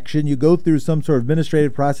the election, you go through some sort of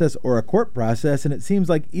administrative process or a court process, and it seems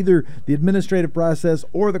like either the administrative process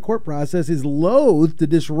or the court process is loath to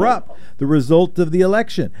disrupt the result of the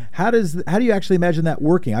election. How do you actually imagine that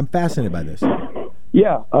working? I'm fascinated by this.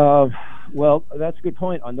 Yeah, well, that's a good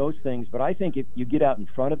point on those things, but I think if you get out in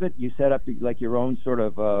front of it, you set up like your own sort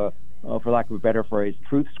of, for lack of a better phrase,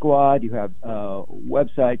 truth squad. You have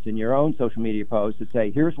websites and your own social media posts that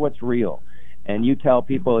say, here's what's real. And you tell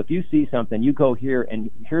people, if you see something, you go here,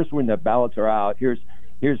 and here's when the ballots are out. Here's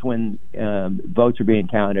when votes are being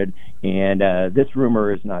counted, and this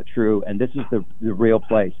rumor is not true, and this is the real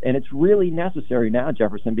place. And it's really necessary now,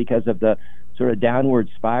 Jefferson, because of the sort of downward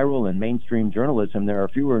spiral in mainstream journalism. There are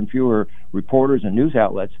fewer and fewer reporters and news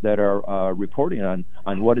outlets that are reporting on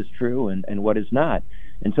what is true and what is not.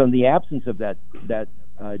 And so in the absence of that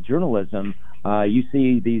journalism, you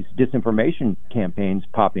see these disinformation campaigns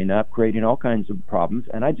popping up, creating all kinds of problems.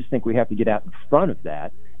 And I just think we have to get out in front of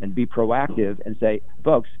that and be proactive and say,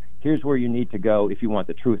 folks, here's where you need to go if you want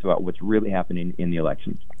the truth about what's really happening in the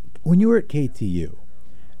elections. When you were at KTU,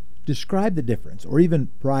 describe the difference, or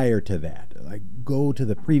even prior to that, like go to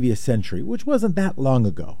the previous century, which wasn't that long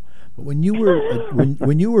ago. But when you were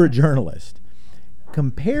when you were a journalist,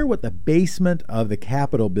 compare what the basement of the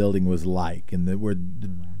Capitol building was like, and where the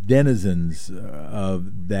denizens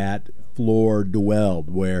of that floor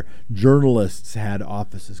dwelled, where journalists had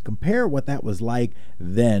offices. Compare what that was like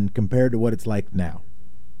then compared to what it's like now.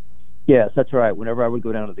 Yes, that's right. Whenever I would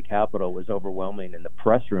go down to the Capitol, it was overwhelming in the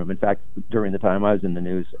press room. In fact, during the time I was in the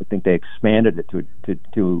news, I think they expanded it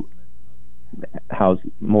to house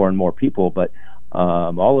more and more people. But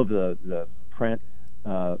all of the print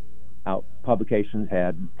out publications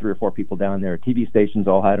had 3 or 4 people down there. TV stations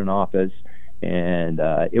all had an office, and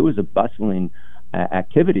it was a bustling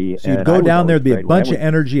activity. So you'd go down there, there'd be a bunch of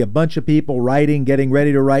energy, a bunch of people writing, getting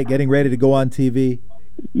ready to write, getting ready to go on TV.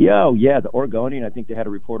 Yeah, the Oregonian, I think they had a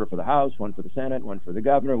reporter for the House, one for the Senate, one for the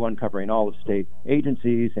governor, one covering all of state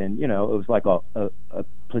agencies, and it was like a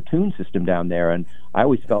platoon system down there, and I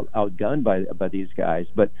always felt outgunned by these guys.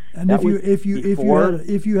 But and if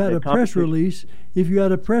you had a press release,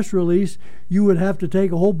 you would have to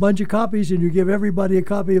take a whole bunch of copies, and you give everybody a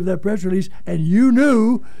copy of that press release, and you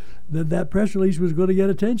knew that press release was going to get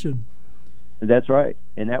attention. That's right,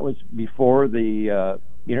 and that was before the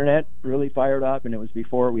internet really fired up, and it was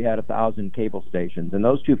before we had 1,000 cable stations. And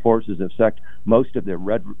those two forces have sucked most of the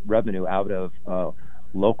revenue out of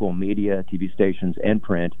local media, TV stations, and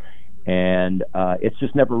print. And it's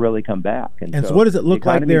just never really come back. And so what does it look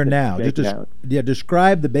like there now?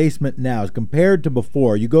 Describe the basement now as compared to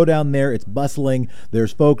before. You go down there, it's bustling.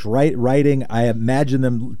 There's folks writing. I imagine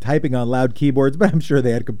them typing on loud keyboards, but I'm sure they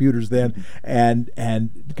had computers then. And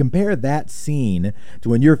compare that scene to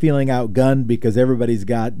when you're feeling outgunned because everybody's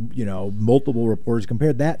got multiple reporters.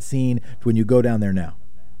 Compare that scene to when you go down there now.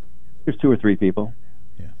 There's 2 or 3 people.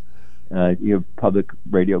 Yeah. You have a public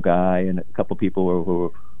radio guy and a couple people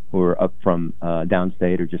who are up from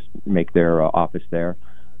downstate or just make their office there.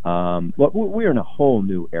 But we're in a whole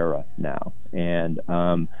new era now. And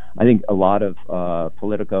I think a lot of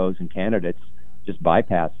politicos and candidates just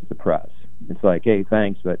bypass the press. It's like, hey,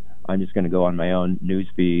 thanks, but I'm just going to go on my own news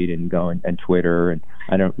feed and go and Twitter, and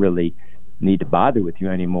I don't really need to bother with you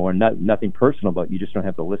anymore. Nothing personal, but you just don't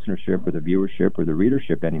have the listenership or the viewership or the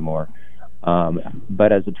readership anymore.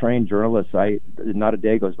 But as a trained journalist, not a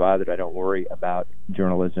day goes by that I don't worry about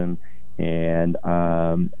journalism, and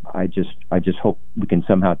I just hope we can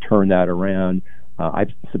somehow turn that around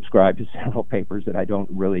I've subscribed to several papers that I don't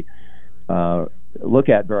really look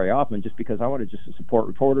at very often, just because I want to just support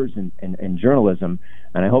reporters and journalism.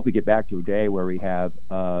 And I hope we get back to a day where we have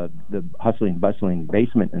the hustling, bustling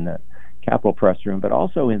basement in the Capitol press room, but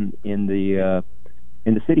also in the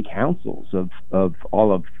city councils of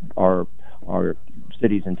all of our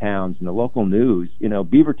cities and towns, and the local news. You know,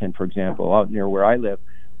 Beaverton, for example, out near where I live,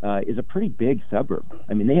 is a pretty big suburb.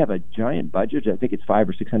 I mean, they have a giant budget. I think it's $500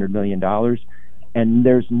 or $600 million, and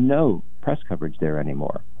there's no press coverage there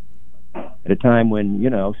anymore. At a time when, you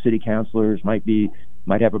know, city councilors might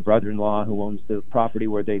have a brother-in-law who owns the property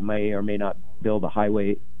where they may or may not build a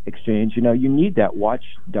highway exchange. You know, you need that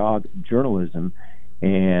watchdog journalism,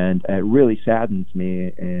 and it really saddens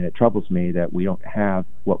me and it troubles me that we don't have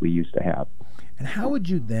what we used to have. And how would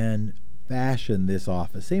you then fashion this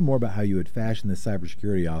office? Say more about how you would fashion this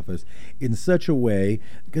cybersecurity office in such a way,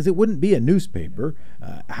 because it wouldn't be a newspaper.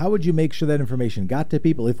 How would you make sure that information got to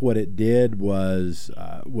people if what it did was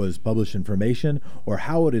published information? Or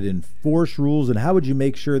how would it enforce rules? And how would you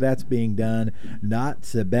make sure that's being done not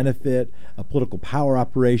to benefit a political power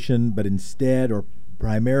operation, but instead or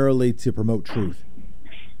primarily to promote truth?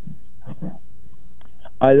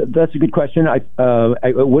 That's a good question.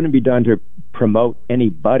 It wouldn't be done to promote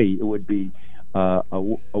anybody. It would be a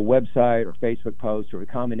website or Facebook post or a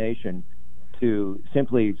combination to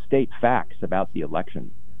simply state facts about the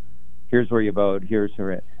election. Here's where you vote. Here's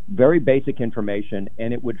very basic information,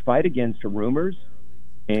 and it would fight against rumors.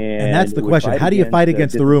 And that's the question. How do you fight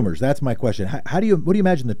against the rumors? That's my question. What do you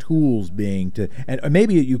imagine the tools being to, and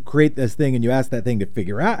maybe you create this thing and you ask that thing to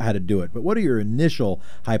figure out how to do it, but what are your initial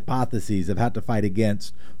hypotheses of how to fight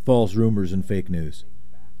against false rumors and fake news?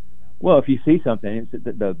 Well, if you see something,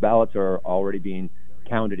 the ballots are already being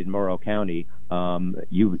counted in Morrow County,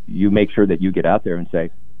 you make sure that you get out there and say,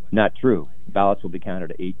 not true. Ballots will be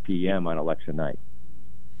counted at 8 p.m. on election night.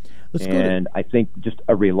 And I think just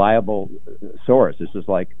a reliable source. This is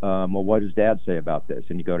like, well, what does Dad say about this?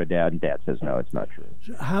 And you go to Dad, and Dad says, no, it's not true.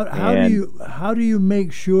 So how do you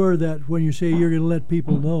make sure that when you say you're going to let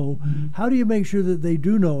people know, how do you make sure that they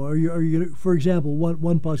do know? Are you for example,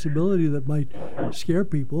 one possibility that might scare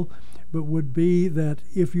people, but would be that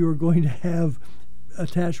if you're going to have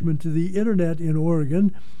attachment to the internet in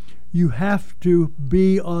Oregon, you have to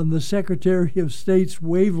be on the Secretary of State's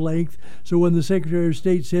wavelength, so when the Secretary of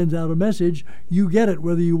State sends out a message, you get it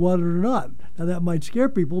whether you want it or not. Now, that might scare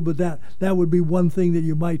people, but that would be one thing that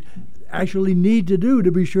you might actually need to do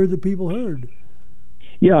to be sure that people heard.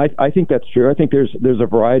 Yeah, I think that's true. I think there's a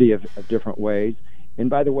variety of different ways. And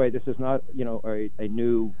by the way, this is not, you know, a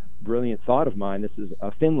new brilliant thought of mine. This is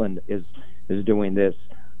Finland is doing this.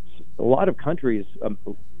 A lot of countries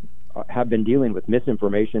have been dealing with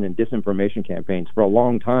misinformation and disinformation campaigns for a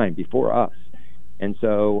long time before us. And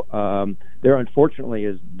so there unfortunately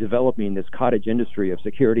is developing this cottage industry of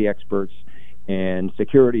security experts and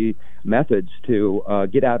security methods to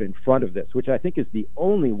get out in front of this, which I think is the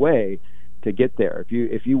only way to get there.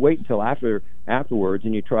 If you wait until afterwards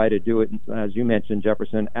and you try to do it, as you mentioned,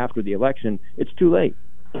 Jefferson, after the election, it's too late.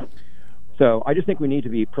 So I just think we need to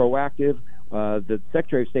be proactive. The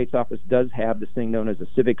Secretary of State's office does have this thing known as a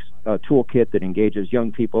civics toolkit that engages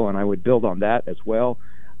young people, and I would build on that as well.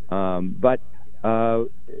 But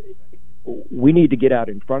we need to get out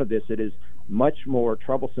in front of this. It is much more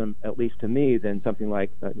troublesome, at least to me, than something like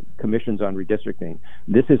commissions on redistricting.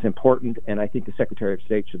 This is important, and I think the Secretary of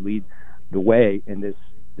State should lead the way in this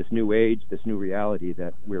new age, this new reality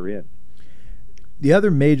that we're in. The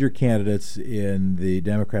other major candidates in the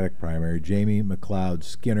Democratic primary, Jamie McLeod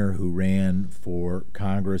Skinner, who ran for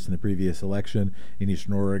Congress in the previous election in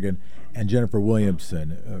Eastern Oregon, and Jennifer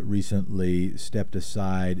Williamson, recently stepped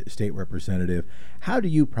aside state representative. How do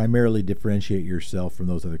you primarily differentiate yourself from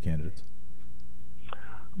those other candidates?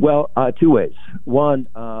 Well, two ways. One,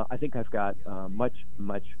 I think I've got much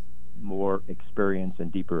more experience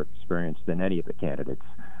and deeper experience than any of the candidates.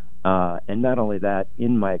 And not only that,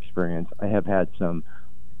 in my experience, I have had some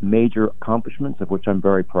major accomplishments of which I'm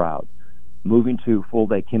very proud. Moving to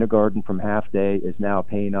full-day kindergarten from half-day is now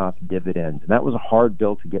paying off dividends. And that was a hard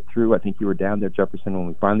bill to get through. I think you were down there, Jefferson, when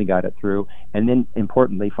we finally got it through. And then,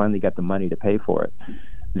 importantly, finally got the money to pay for it.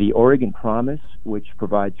 The Oregon Promise, which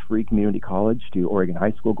provides free community college to Oregon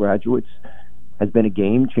high school graduates, has been a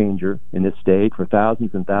game changer in this state for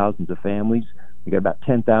thousands and thousands of families. We got about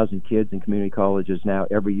 10,000 kids in community colleges now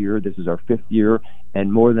every year. This is our 5th year,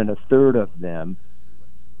 and more than a third of them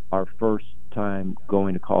are first-time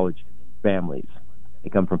going to college families. They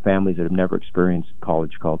come from families that have never experienced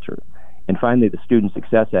college culture. And finally, the Student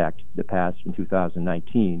Success Act that passed in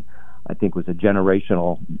 2019, I think, was a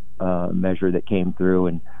generational measure that came through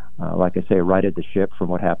and like I say, righted the ship from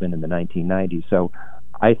what happened in the 1990s. So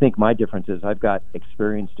I think my difference is I've got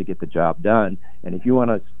experience to get the job done. And if you want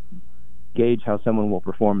to gauge how someone will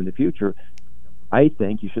perform in the future, I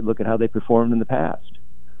think you should look at how they performed in the past.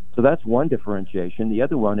 So that's one differentiation. The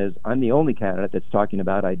other one is I'm the only candidate that's talking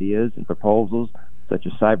about ideas and proposals such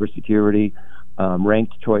as cybersecurity,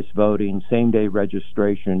 ranked choice voting, same-day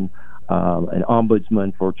registration, an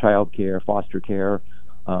ombudsman for child care, foster care,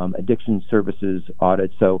 addiction services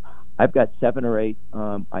audit. So I've got 7 or 8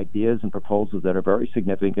 ideas and proposals that are very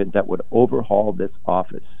significant that would overhaul this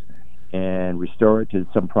office and restore it to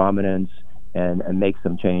some prominence and make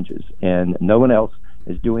some changes. And no one else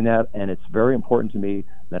is doing that, and it's very important to me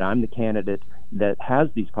that I'm the candidate that has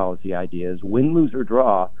these policy ideas. Win, lose, or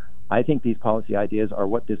draw, I think these policy ideas are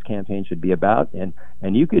what this campaign should be about. And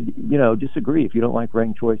you could, disagree if you don't like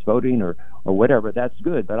ranked choice voting or whatever. That's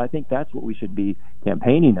good. But I think that's what we should be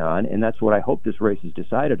campaigning on, and that's what I hope this race is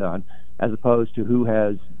decided on, as opposed to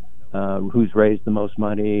who's raised the most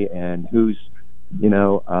money and who's going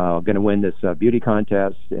to win this beauty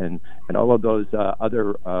contest and all of those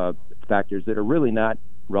other factors that are really not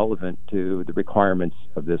relevant to the requirements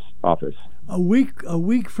of this office. A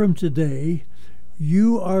week from today,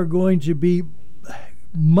 you are going to be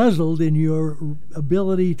muzzled in your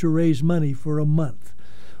ability to raise money for a month.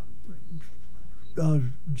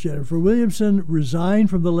 Jennifer Williamson resigned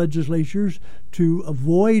from the legislatures to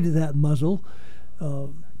avoid that muzzle.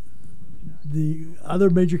 The other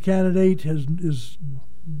major candidate is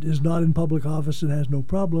not in public office and has no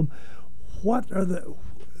problem. What are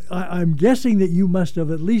I'm guessing that you must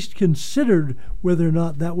have at least considered whether or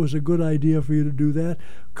not that was a good idea for you to do that.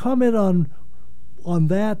 Comment on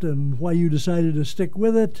that and why you decided to stick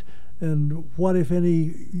with it, and what, if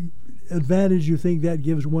any, advantage you think that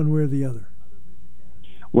gives one way or the other.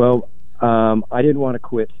 Well, I didn't want to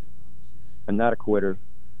quit. I'm not a quitter.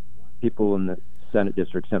 People in the Senate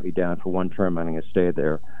district sent me down for one term. I'm going to stay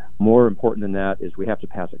there. More important than that is we have to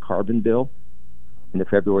pass a carbon bill in the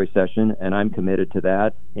February session, and I'm committed to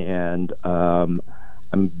that. And I'm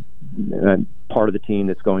part of the team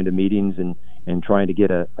that's going to meetings and trying to get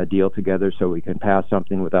a deal together so we can pass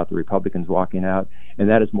something without the Republicans walking out. And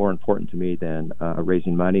that is more important to me than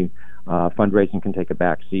raising money. Fundraising can take a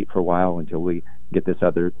back seat for a while until we get this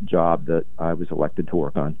other job that I was elected to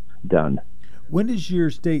work on done. When does your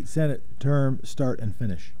state Senate term start and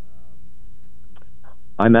finish?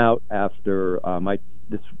 I'm out after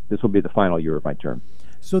this will be the final year of my term.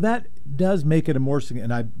 So that does make it a more,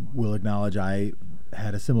 and I will acknowledge I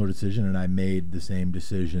had a similar decision and I made the same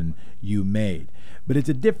decision you made. But it's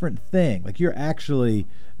a different thing. Like, you're actually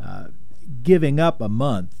giving up a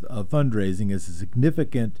month of fundraising is a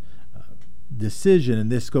significant decision in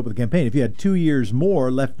this scope of the campaign. If you had 2 years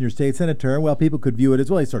more left in your state Senate term, well, people could view it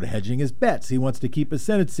as, well, he's sort of hedging his bets. He wants to keep a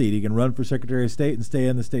Senate seat. He can run for Secretary of State and stay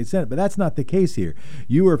in the state Senate. But that's not the case here.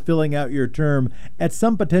 You are filling out your term at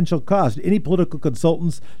some potential cost. Any political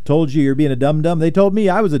consultants told you you're being a dum-dum? They told me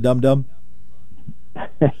I was a dum-dum.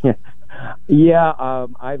 Yeah,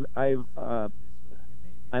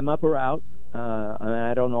 I'm up or out.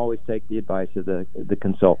 I don't always take the advice of the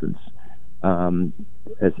consultants.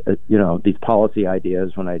 As these policy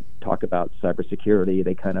ideas, when I talk about cybersecurity,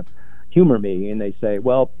 they kind of humor me and they say,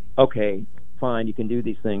 well, okay, fine, you can do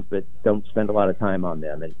these things, but don't spend a lot of time on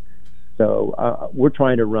them. And so we're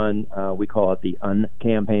trying to run, we call it the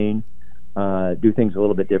un-campaign, do things a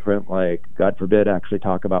little bit different, like, God forbid, actually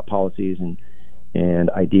talk about policies and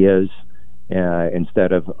ideas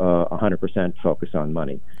instead of 100% focus on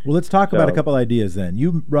money. Well, let's talk about a couple ideas then.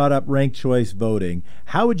 You brought up ranked choice voting.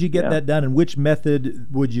 How would you get that done, and which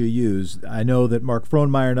method would you use? I know that Mark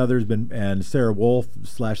Frohnmeyer and others and Sarah Wolf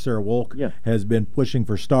 /Sarah Wolk has been pushing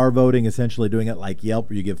for star voting, essentially doing it like Yelp,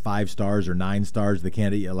 where you give 5 stars or 9 stars the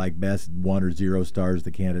candidate you like best, 1 or 0 stars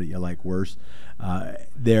the candidate you like worse.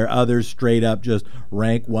 There are others straight up just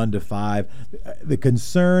rank 1 to 5. The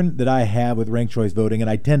concern that I have with ranked choice voting, and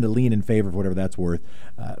I tend to lean in favor of whatever that's worth,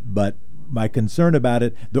 but my concern about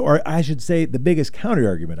it, or I should say the biggest counter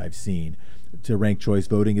argument I've seen to ranked choice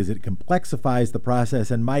voting, is it complexifies the process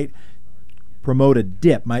and might promote a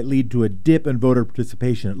dip, might lead to a dip in voter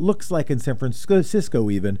participation. It looks like in San Francisco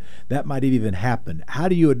even that might have even happened. How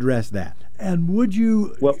do you address that? And would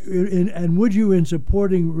you, in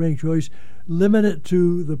supporting ranked choice, limit it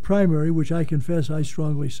to the primary, which I confess I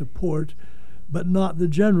strongly support, but not the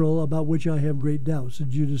general, about which I have great doubts?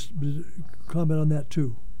 Did you just comment on that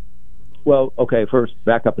too? Well, okay, first,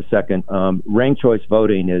 back up a second. Ranked choice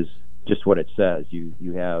voting is just what it says.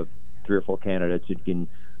 You have 3 or 4 candidates. You can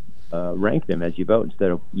rank them as you vote.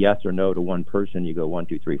 Instead of yes or no to one person, you go 1,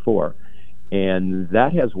 2, 3, 4. And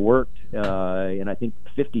that has worked in, I think,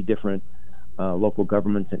 50 different local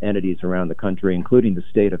governments and entities around the country, including the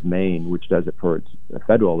state of Maine, which does it for its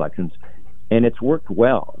federal elections. And it's worked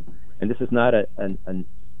well. And this is not an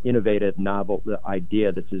innovative, novel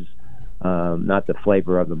idea. This is not the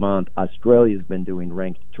flavor of the month. Australia's been doing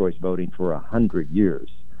ranked choice voting for 100 years.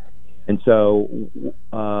 And so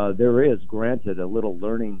there is, granted, a little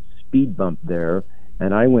learning speed bump there,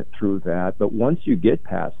 and I went through that. But once you get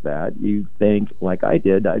past that, you think, like I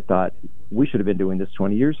did, I thought we should have been doing this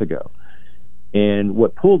 20 years ago. And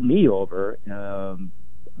what pulled me over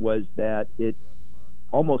was that it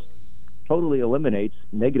almost totally eliminates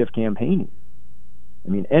negative campaigning. I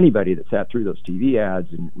mean, anybody that sat through those TV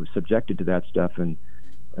ads and was subjected to that stuff in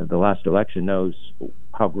the last election knows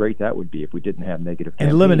how great that would be if we didn't have negative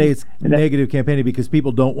campaigning. And eliminates negative campaigning because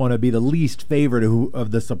people don't want to be the least favorite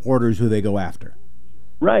of the supporters who they go after.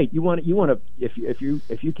 Right. You want to if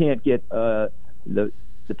you can't get the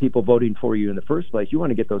people voting for you in the first place, you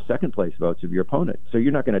want to get those second place votes of your opponent. So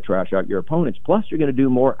you're not going to trash out your opponents. Plus, you're going to do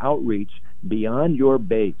more outreach beyond your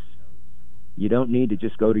base. You don't need to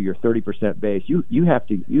just go to your 30% base. You have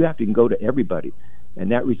to go to everybody,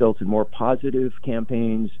 and that results in more positive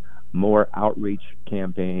campaigns, more outreach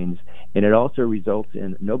campaigns, and it also results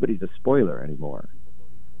in nobody's a spoiler anymore.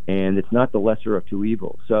 And it's not the lesser of two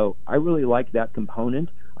evils. So I really like that component.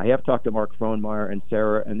 I have talked to Mark Frohnmeyer and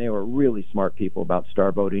Sarah, and they were really smart people about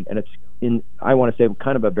star voting. And it's I want to say,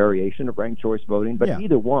 kind of a variation of ranked choice voting, but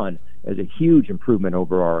either one is a huge improvement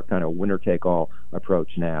over our kind of winner-take-all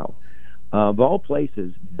approach now. Of all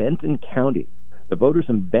places, Benton County, the voters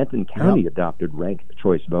in Benton County adopted ranked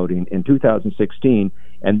choice voting in 2016,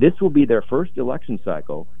 and this will be their first election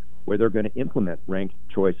cycle where they're going to implement ranked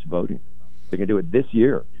choice voting. They're going to do it this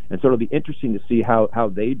year, and so it'll be interesting to see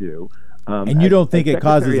how they do. And you don't think it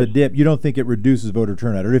causes a dip? You don't think it reduces voter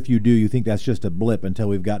turnout? Or if you do, you think that's just a blip until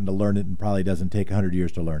we've gotten to learn it and probably doesn't take 100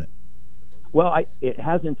 years to learn it? Well, it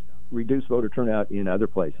hasn't reduced voter turnout in other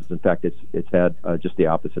places. In fact, it's had just the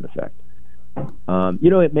opposite effect.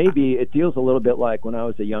 It feels a little bit like when I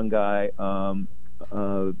was a young guy, I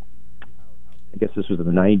guess this was in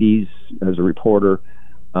the 90s as a reporter,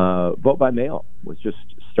 vote by mail was just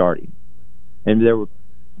starting. And there were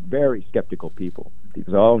very skeptical people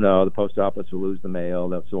because, oh no, the post office will lose the mail,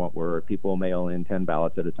 that won't work, people will mail in 10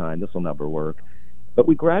 ballots at a time, this will never work. But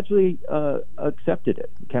we gradually accepted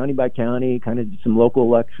it, county by county, kind of did some local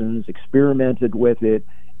elections, experimented with it.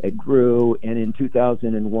 It grew, and in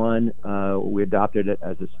 2001, we adopted it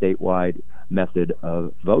as a statewide method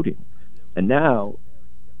of voting. And now,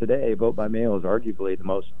 today, vote by mail is arguably the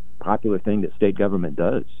most popular thing that state government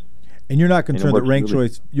does. And you're not concerned that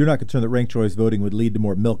ranked choice voting would lead to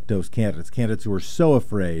more milquetoast candidates who are so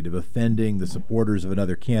afraid of offending the supporters of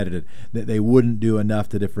another candidate that they wouldn't do enough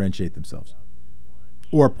to differentiate themselves,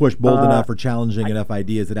 or push bold enough or challenging enough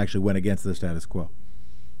ideas that actually went against the status quo.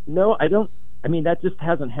 No, I don't. I mean, that just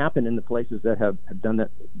hasn't happened in the places that have done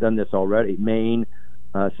this already. Maine,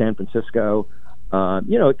 San Francisco,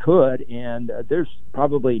 it could, and there's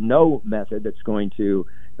probably no method that's going to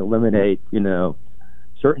eliminate,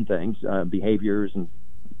 certain things, behaviors and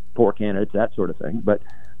poor candidates, that sort of thing. But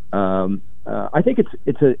I think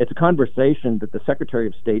it's a conversation that the Secretary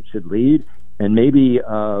of State should lead, and maybe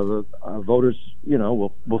voters,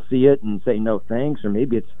 will see it and say no thanks, or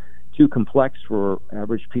maybe it's too complex for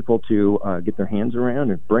average people to get their hands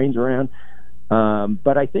around or brains around.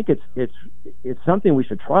 But I think it's something we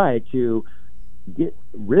should try to get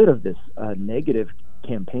rid of this negative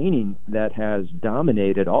campaigning that has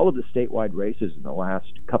dominated all of the statewide races in the last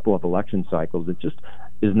couple of election cycles. It just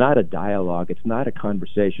is not a dialogue. It's not a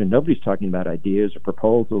conversation. Nobody's talking about ideas or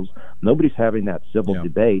proposals. Nobody's having that civil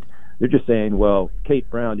debate. They're just saying, well, Kate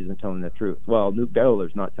Brown isn't telling the truth. Well, Newt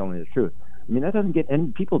Gingrich not telling the truth. I mean, that doesn't get any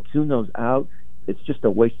people tune those out. It's just a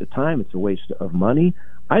waste of time. It's a waste of money.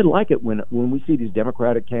 I like it when we see these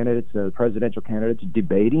Democratic candidates, presidential candidates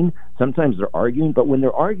debating. Sometimes they're arguing, but when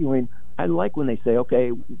they're arguing, I like when they say,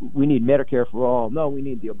 okay, we need Medicare for all. No, we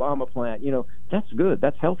need the Obama plan. That's good.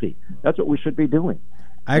 That's healthy. That's what we should be doing.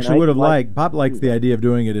 I actually would have liked, Pop likes the idea of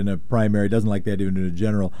doing it in a primary, doesn't like the idea of doing it in a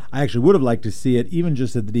general. I actually would have liked to see it, even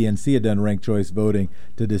just that the DNC had done ranked choice voting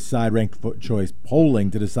to decide, ranked choice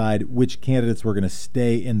polling to decide which candidates were going to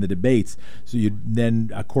stay in the debates. So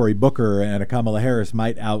then a Cory Booker and a Kamala Harris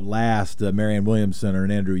might outlast Marianne Williamson or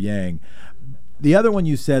an Andrew Yang. The other one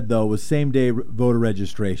you said, though, was same-day voter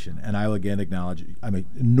registration, and I will again acknowledge I'm an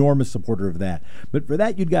enormous supporter of that. But for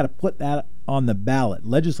that, you'd got to put that on the ballot.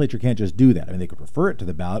 Legislature can't just do that. I mean, they could refer it to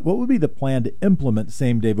the ballot. What would be the plan to implement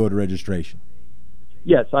same-day voter registration?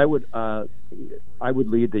 Yes, I would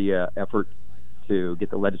lead the effort to get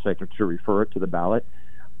the legislature to refer it to the ballot.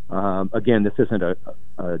 Again, this isn't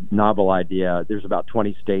a novel idea. There's about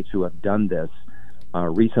 20 states who have done this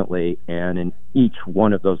recently, and in each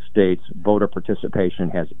one of those states, voter participation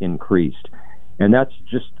has increased. And that's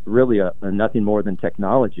just really a nothing more than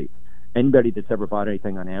technology. Anybody that's ever bought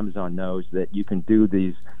anything on Amazon knows that you can do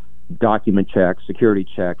these document checks, security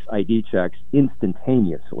checks, ID checks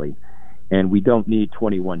instantaneously. And we don't need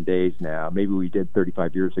 21 days now. Maybe we did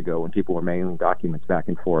 35 years ago when people were mailing documents back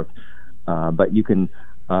and forth. But you can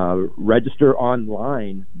register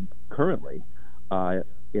online currently.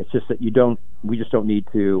 It's just that we just don't need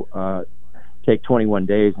to take 21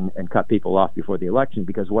 days and cut people off before the election,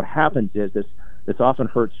 because what happens is this often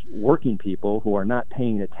hurts working people who are not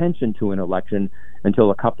paying attention to an election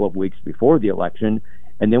until a couple of weeks before the election.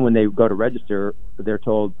 And then when they go to register, they're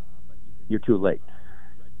told you're too late.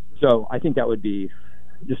 So I think that would be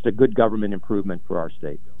just a good government improvement for our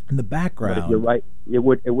state. In the background, but you're right. It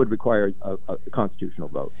would require a constitutional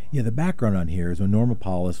vote. Yeah, the background on here is when Norma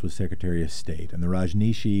Paulus was Secretary of State, and the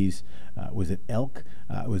Rajneeshis, was it Elk?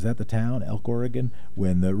 Was that the town, Elk, Oregon?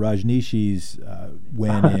 When the Rajneeshis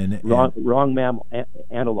went in. Wrong, ma'am.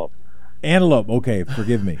 Antelope. Antelope. Okay,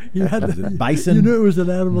 forgive me. Was it bison? You knew it was an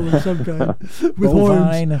animal of some kind with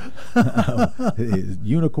bovine, horns.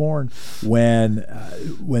 Unicorn. When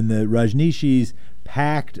the Rajneeshis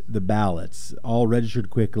packed the ballots, all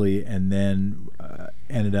registered quickly, and then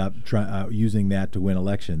ended up using that to win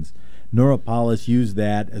elections. Norma Paulus used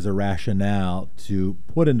that as a rationale to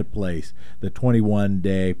put into place the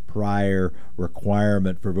 21-day prior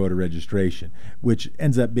requirement for voter registration, which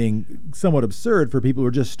ends up being somewhat absurd for people who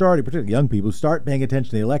are just starting, particularly young people who start paying attention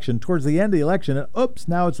to the election towards the end of the election, and oops,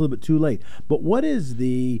 now it's a little bit too late. But what is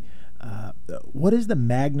the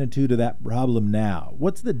magnitude of that problem now?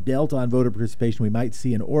 What's the delta on voter participation we might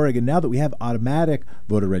see in Oregon now that we have automatic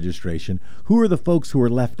voter registration? Who are the folks who are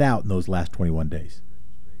left out in those last 21 days?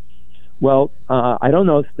 Well, I don't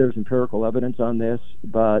know if there's empirical evidence on this,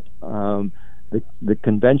 but the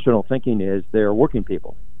conventional thinking is they're working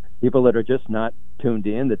people that are just not tuned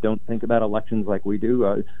in, that don't think about elections like we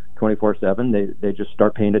do 24/7. They just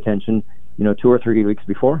start paying attention, 2 or 3 weeks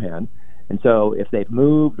beforehand. And so if they've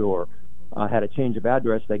moved or had a change of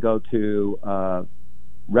address, they go to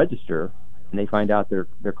register, and they find out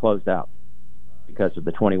they're closed out because of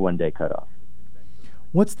the 21-day cutoff.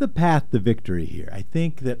 What's the path to victory here? I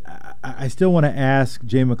think that I still want to ask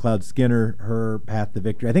Jay McLeod Skinner her path to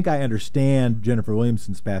victory. I think I understand Jennifer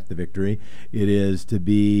Williamson's path to victory. It is to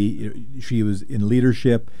be, she was in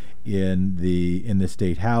leadership in the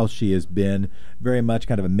state house. She has been very much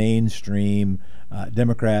kind of a mainstream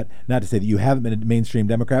Democrat. Not to say that you haven't been a mainstream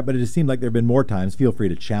Democrat, but it has seemed like there have been more times, feel free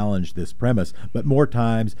to challenge this premise, but more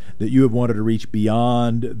times that you have wanted to reach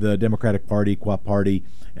beyond the Democratic Party, Qua Party,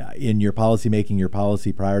 in your policy making, your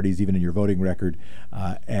policy priorities, even in your voting record,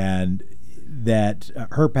 and that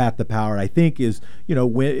her path to power, I think, is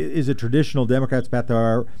a traditional Democrat's path to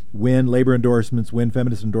power: win labor endorsements, win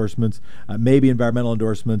feminist endorsements, maybe environmental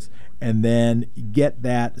endorsements, and then get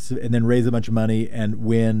that, and then raise a bunch of money and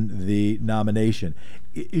win the nomination.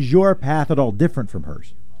 Is your path at all different from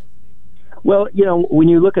hers? Well, when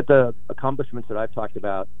you look at the accomplishments that I've talked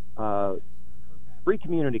about, free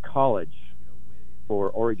community college for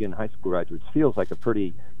Oregon high school graduates feels like a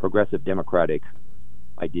pretty progressive Democratic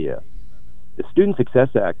idea. The Student Success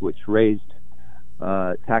Act, which raised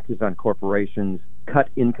taxes on corporations, cut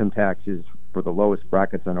income taxes for the lowest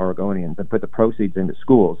brackets on Oregonians, and put the proceeds into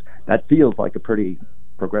schools, that feels like a pretty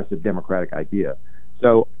progressive Democratic idea.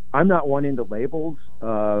 So I'm not one into labels,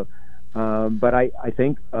 but I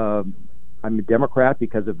think I'm a Democrat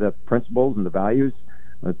because of the principles and the values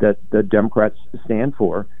that the Democrats stand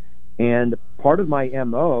for. And part of my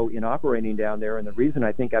MO in operating down there, and the reason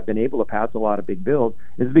I think I've been able to pass a lot of big bills,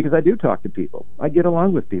 is because I do talk to people. I get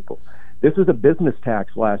along with people. This was a business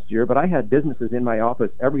tax last year, but I had businesses in my office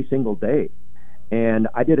every single day. And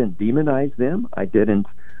I didn't demonize them. I didn't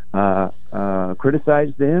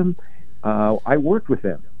criticize them. I worked with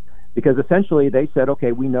them. Because essentially they said,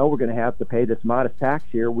 okay, we know we're going to have to pay this modest tax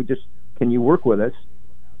here. Can you work with us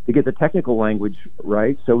to get the technical language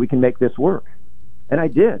right so we can make this work? And I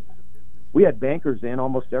did. We had bankers in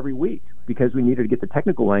almost every week because we needed to get the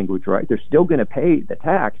technical language right. They're still going to pay the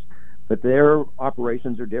tax, but their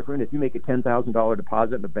operations are different. If you make a $10,000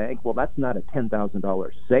 deposit in the bank, well, that's not a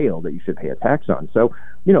 $10,000 sale that you should pay a tax on. So,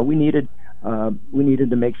 we needed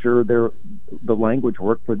to make sure the language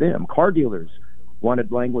worked for them. Car dealers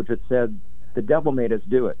wanted language that said, the devil made us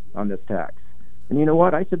do it on this tax. And you know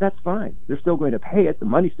what? I said, that's fine. They're still going to pay it. The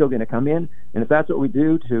money's still going to come in. And if that's what we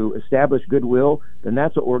do to establish goodwill, then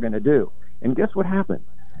that's what we're going to do. And guess what happened?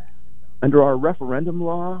 Under our referendum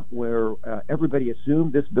law, where everybody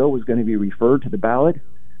assumed this bill was going to be referred to the ballot,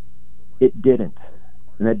 it didn't.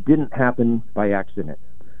 And that didn't happen by accident.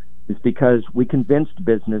 It's because we convinced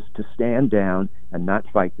business to stand down and not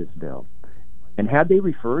fight this bill. And had they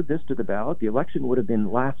referred this to the ballot, the election would have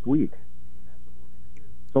been last week.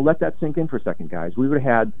 So let that sink in for a second, guys. We would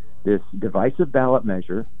have had this divisive ballot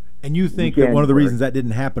measure. And you think that one of the reasons that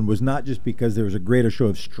didn't happen was not just because there was a greater show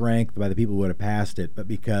of strength by the people who would have passed it, but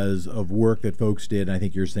because of work that folks did, and I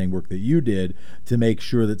think you're saying work that you did, to make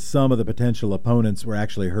sure that some of the potential opponents were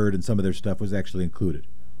actually heard and some of their stuff was actually included.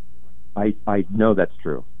 I know that's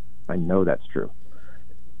true. I know that's true.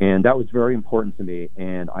 And that was very important to me,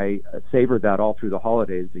 and I savored that all through the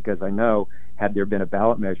holidays, because I know had there been a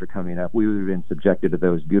ballot measure coming up, we would have been subjected to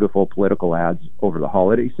those beautiful political ads over the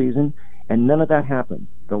holiday season, and none of that happened.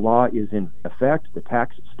 The law is in effect. The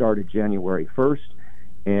tax started January 1st,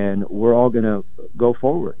 and we're all going to go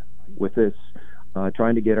forward with this,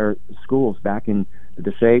 trying to get our schools back into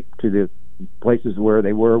the shape, to the places where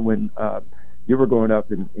they were when you were growing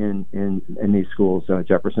up in these schools,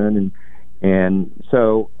 Jefferson. And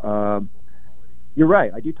so you're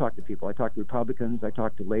right. I do talk to people. I talk to Republicans. I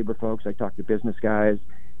talk to labor folks. I talk to business guys.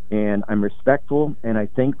 And I'm respectful, and I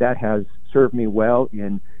think that has served me well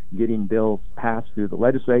in getting bills passed through the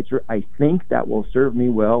legislature. I think that will serve me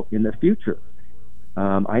well in the future.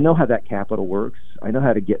 I know how that capital works. I know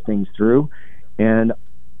how to get things through. And,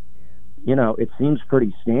 you know, it seems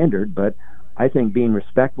pretty standard, but I think being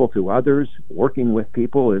respectful to others, working with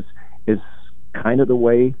people is kind of the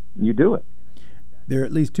way you do it. There are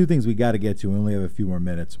at least two things we got to get to. We only have a few more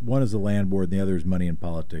minutes. One is the land board, and the other is money in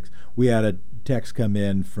politics. We had a text come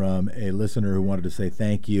in from a listener who wanted to say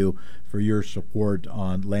thank you for your support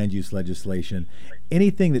on land use legislation.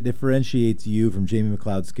 Anything that differentiates you from Jamie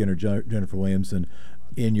McLeod Skinner, Jennifer Williamson,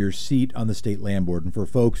 in your seat on the state land board? And for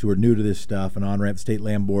folks who are new to this stuff, an on-ramp state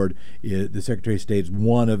land board, the Secretary of State is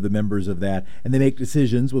one of the members of that, and they make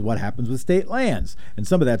decisions with what happens with state lands. And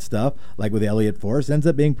some of that stuff, like with Elliott Forest, ends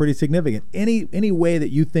up being pretty significant. Any way that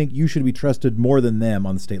you think you should be trusted more than them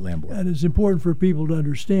on the state land board? And it's important for people to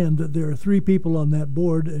understand that there are 3 people on that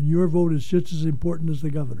board, and your vote is just as important as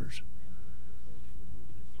the governor's.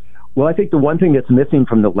 Well, I think the one thing that's missing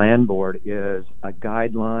from the land board is a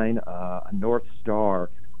guideline, a North Star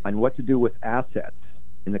on what to do with assets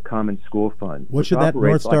in the Common School Fund. What should that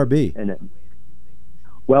North Star be?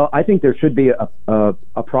 Well, I think there should be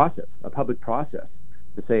a process, a public process,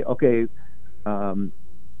 to say, okay,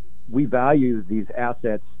 we value these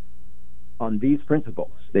assets on these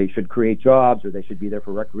principles. They should create jobs, or they should be there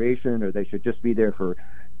for recreation, or they should just be there for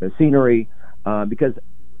the scenery, because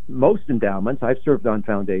most endowments, I've served on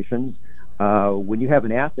foundations, when you have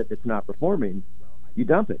an asset that's not performing, you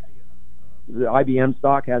dump it. The IBM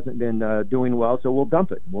stock hasn't been doing well, so we'll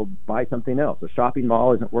dump it. We'll buy something else. The shopping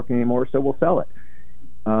mall isn't working anymore, so we'll sell it.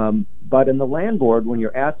 But in the land board, when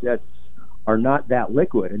your assets are not that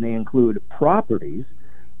liquid and they include properties,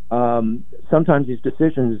 sometimes these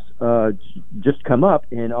decisions just come up,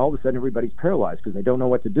 and all of a sudden everybody's paralyzed because they don't know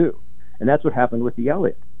what to do. And that's what happened with the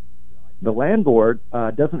Elliott. The land board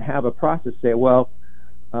doesn't have a process to say, well,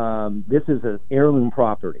 this is an heirloom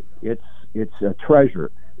property. It's a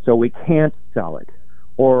treasure, so we can't sell it.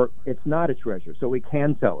 Or it's not a treasure, so we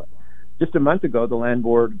can sell it. Just a month ago, the land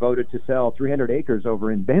board voted to sell 300 acres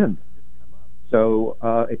over in Bend, so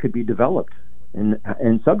it could be developed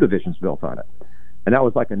and subdivisions built on it. And that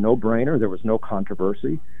was like a no-brainer. There was no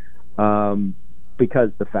controversy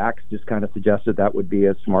because the facts just kind of suggested that would be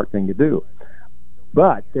a smart thing to do.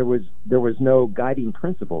 But there was no guiding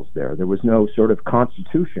principles there. There was no sort of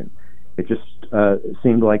constitution. It just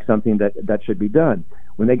seemed like something that should be done.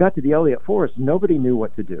 When they got to the Elliott Forest, nobody knew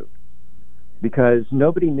what to do, because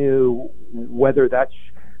nobody knew whether that's,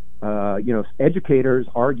 educators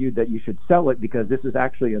argued that you should sell it because this is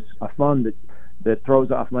actually a fund that throws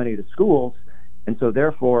off money to schools, and so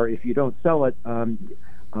therefore, if you don't sell it,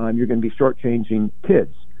 you're going to be shortchanging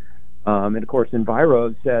kids. And of course,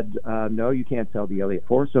 Enviro said, no, you can't sell the Elliott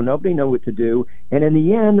Forest, so nobody knew what to do. And in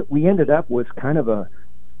the end, we ended up with kind of a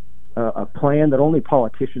plan that only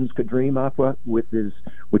politicians could dream up with, which is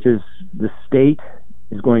the state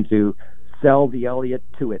is going to sell the Elliott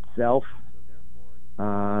to itself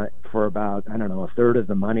for about, I don't know, a third of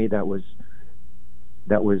the money that was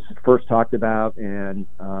first talked about, and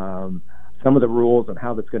some of the rules on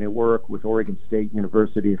how that's going to work with Oregon State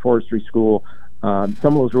University Forestry School. Some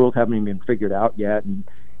of those rules haven't even been figured out yet. And,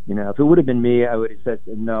 if it would have been me, I would have said,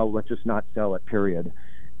 no, let's just not sell it, period.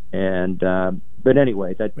 And But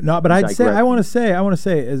anyway, I want to say,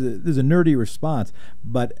 there's a nerdy response,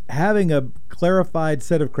 but having a clarified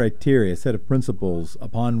set of criteria, a set of principles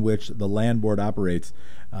upon which the land board operates,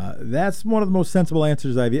 that's one of the most sensible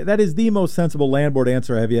answers that is the most sensible land board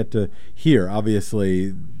answer I have yet to hear.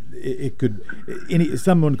 Obviously,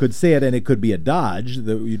 someone could say it and it could be a dodge.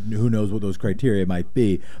 Who knows what those criteria might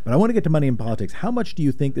be. But I want to get to money in politics. How much do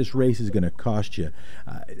you think this race is going to cost you?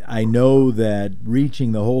 I know that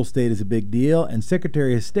reaching the whole state is a big deal, and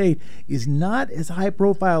Secretary of State is not as high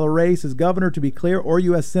profile a race as governor, to be clear, or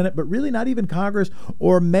U.S. Senate, but really not even Congress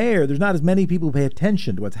or mayor. There's not as many people who pay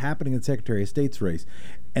attention to what's happening in Secretary of State's race.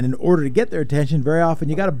 And in order to get their attention, very often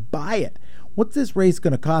you got to buy it. What's this race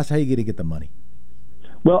going to cost? How are you going to get the money?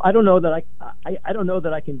 Well, I don't know that I don't know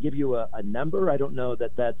that I can give you a number. I don't know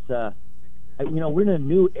that that's we're in a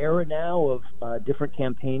new era now of different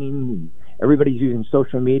campaigning. Everybody's using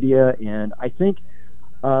social media, and I think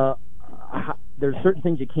there's certain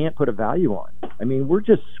things you can't put a value on. I mean, we're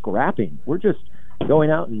just scrapping. We're just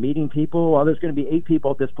going out and meeting people. Oh, there's going to be 8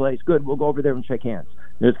 people at this place. Good, we'll go over there and shake hands.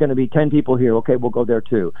 There's going to be 10 people here. Okay, we'll go there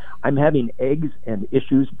too. I'm having eggs and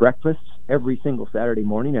issues breakfasts every single Saturday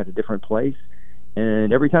morning at a different place.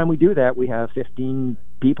 And every time we do that, we have 15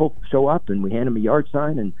 people show up, and we hand them a yard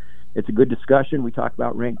sign, and it's a good discussion. We talk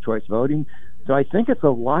about ranked choice voting. So I think it's a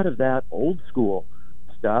lot of that old school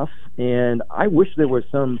stuff, and I wish there was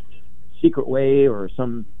some secret way or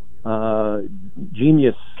some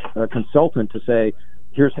genius consultant to say,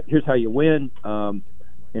 here's how you win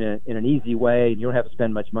in an easy way, and you don't have to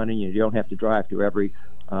spend much money, and you don't have to drive to every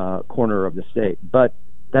corner of the state. But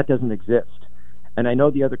that doesn't exist. And I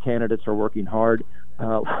know the other candidates are working hard.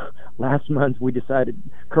 Last month, we decided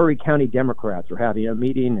Curry County Democrats were having a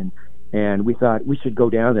meeting, and we thought we should go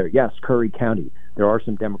down there. Yes, Curry County. There are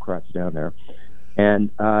some Democrats down there.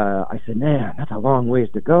 And I said, man, that's a long ways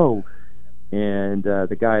to go. And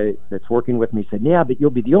the guy that's working with me said, yeah, but you'll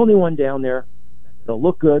be the only one down there. It'll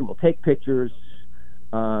look good. We'll take pictures.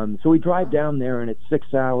 So we drive down there, and it's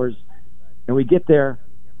 6 hours. And we get there,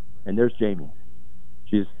 and there's Jamie.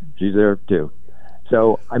 She's there, too.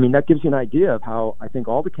 So, I mean, that gives you an idea of how I think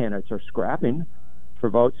all the candidates are scrapping for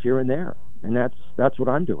votes here and there, and that's what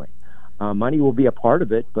I'm doing. Money will be a part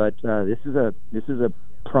of it, but this is a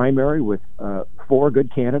primary with 4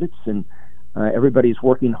 good candidates, and everybody's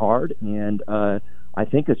working hard, and I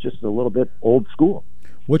think it's just a little bit old school.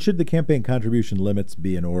 What should the campaign contribution limits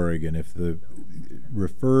be in Oregon if the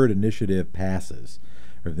referred initiative passes?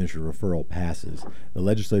 Or if the initial referral passes, the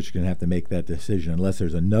legislature is going to have to make that decision unless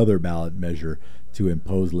there's another ballot measure to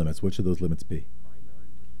impose limits. What should those limits be?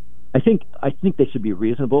 I think they should be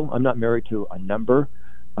reasonable. I'm not married to a number.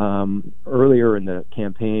 Earlier in the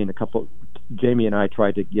campaign, Jamie and I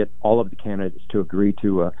tried to get all of the candidates to agree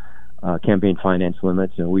to campaign finance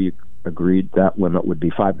limits, and we agreed that limit would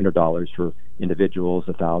be $500 for individuals,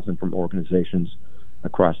 $1,000 from organizations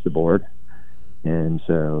across the board. And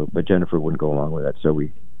so, but Jennifer wouldn't go along with that. So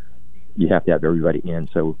you have to have everybody in.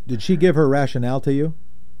 So did she give her rationale to you?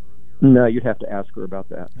 No, you'd have to ask her about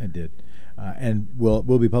that. I did. And we'll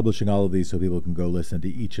be publishing all of these so people can go listen to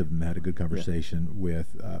each of them. I had a good conversation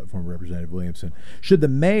with former Representative Williamson. Should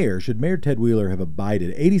Mayor Ted Wheeler have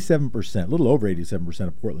abided, 87%, a little over 87%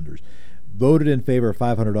 of Portlanders voted in favor of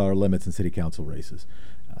 $500 limits in city council races.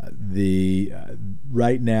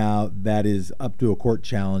 Right now that is up to a court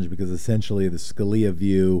challenge because essentially the Scalia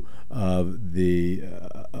view of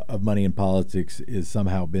of money in politics is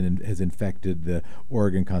somehow has infected the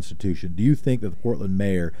Oregon Constitution. Do you think that the Portland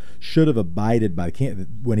mayor should have abided by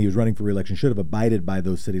when he was running for re-election should have abided by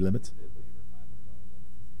those city limits?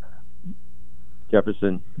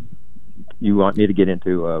 Jefferson, you want me to get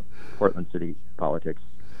into Portland city politics?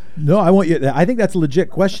 No, I want you. I think that's a legit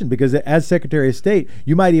question because as Secretary of State,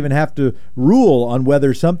 you might even have to rule on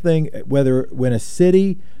whether when a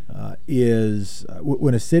city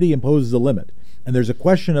imposes a limit, and there's a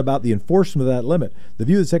question about the enforcement of that limit. The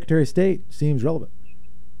view of the Secretary of State seems relevant.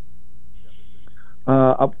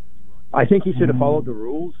 I think he should have followed the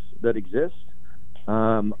rules that exist.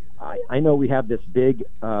 I know we have this big,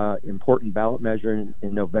 important ballot measure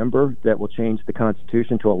in November that will change the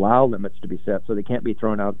Constitution to allow limits to be set so they can't be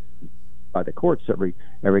thrown out by the courts every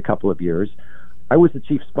couple of years. I was the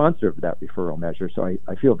chief sponsor of that referral measure, so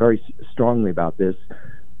I feel very strongly about this.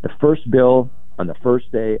 The first bill on the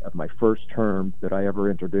first day of my first term that I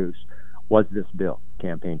ever introduced was this bill,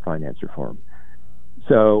 campaign finance reform.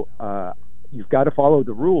 So you've got to follow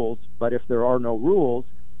the rules, but if there are no rules,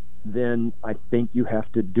 then I think you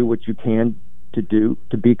have to do what you can to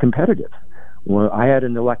be competitive. Well, I had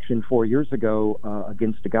an election 4 years ago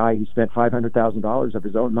against a guy who spent $500,000 of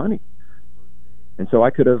his own money. And so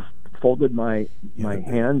I could have folded my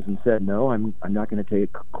hands and said, no, I'm not going to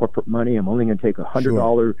take corporate money. I'm only going to take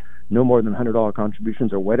 $100, no more than $100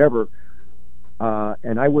 contributions or whatever.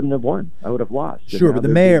 And I wouldn't have won. I would have lost. Sure,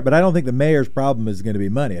 but I don't think the mayor's problem is going to be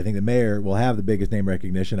money. I think the mayor will have the biggest name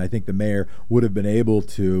recognition. I think the mayor would have been able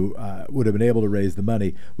to raise the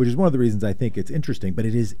money, which is one of the reasons I think it's interesting. But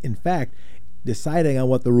it is, in fact, deciding on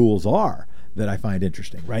what the rules are that I find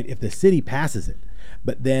interesting, right? If the city passes it,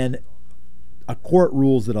 but then a court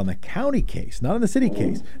rules that on the county case, not on the city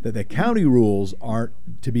case, that the county rules aren't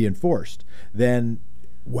to be enforced, then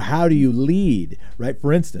how do you lead, right?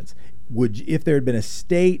 For instance, if there had been a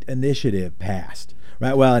state initiative passed,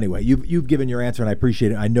 right? Well, anyway, you've given your answer, and I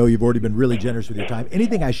appreciate it. I know you've already been really generous with your time.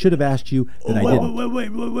 Anything I should have asked you that I didn't?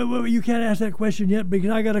 Wait, you can't ask that question yet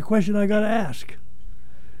because I got a question I got to ask.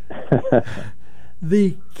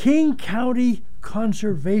 The King County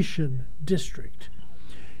Conservation District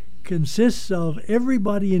consists of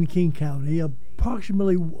everybody in King County,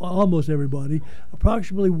 almost everybody,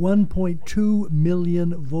 approximately 1.2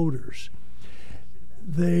 million voters.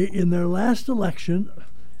 In their last election,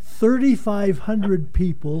 3,500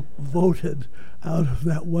 people voted out of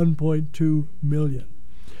that 1.2 million.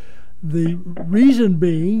 The reason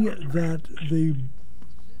being that the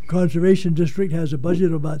Conservation District has a budget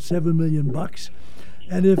of about $7 million,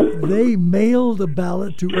 and if they mailed a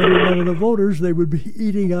ballot to every one of the voters, they would be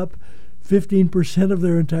eating up 15% of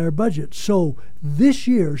their entire budget. So this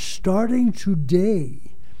year, starting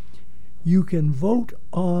today, you can vote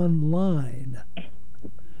online.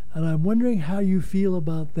 And I'm wondering how you feel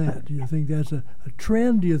about that. Do you think that's a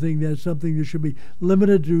trend? Do you think that's something that should be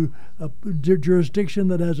limited to a jurisdiction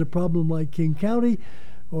that has a problem like King County?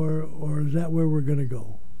 Or is that where we're going to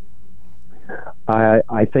go?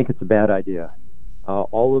 I think it's a bad idea.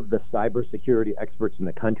 All of the cybersecurity experts in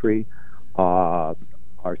the country are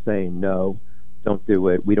saying, no, don't do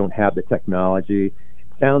it. We don't have the technology.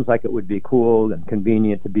 It sounds like it would be cool and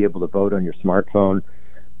convenient to be able to vote on your smartphone.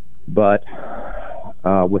 But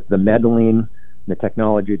with the meddling, the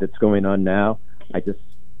technology that's going on now,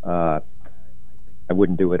 I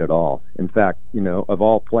wouldn't do it at all. In fact, of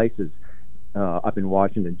all places, up in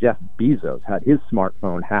Washington, Jeff Bezos had his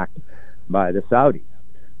smartphone hacked by the Saudis.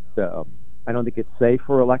 So I don't think it's safe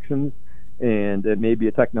for elections, and it may be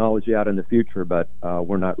a technology out in the future, but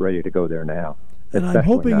we're not ready to go there now. And I'm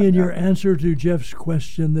hoping in your answer to Jeff's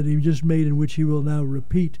question that he just made, in which he will now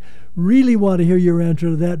repeat, really want to hear your answer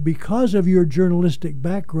to that. Because of your journalistic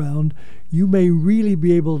background, you may really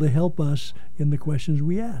be able to help us in the questions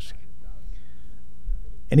we ask.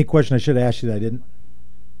 Any question I should have asked you that I didn't?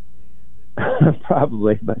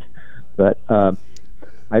 Probably, but I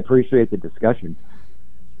appreciate the discussion.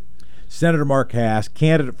 Senator Mark Hass,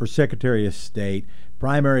 candidate for Secretary of State.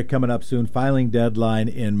 Primary coming up soon. Filing deadline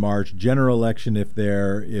in March. General election, if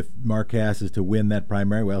Mark Hass is to win that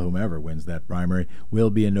primary, well, whomever wins that primary, will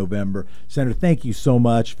be in November. Senator, thank you so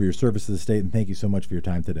much for your service to the state, and thank you so much for your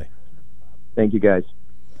time today. Thank you, guys.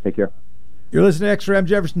 Take care. You're listening to Extra. I'm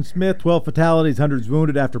Jefferson Smith. 12 fatalities, hundreds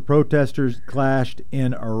wounded after protesters clashed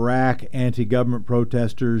in Iraq. Anti-government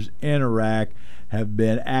protesters in Iraq have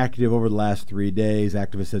been active over the last 3 days.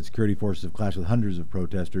 Activists said security forces have clashed with hundreds of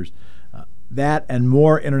protesters. That and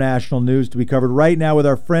more international news to be covered right now with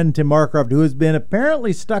our friend Tim Marcroft, who has been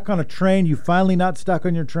apparently stuck on a train. You finally not stuck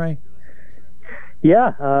on your train?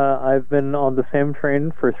 Yeah, I've been on the same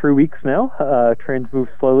train for 3 weeks now. Trains move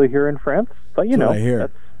slowly here in France, but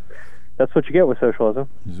that's what you get with socialism.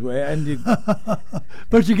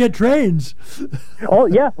 But you get trains. Oh,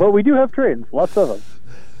 yeah. Well, we do have trains. Lots of them.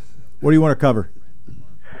 What do you want to cover?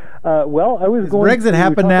 Well, I was going Brexit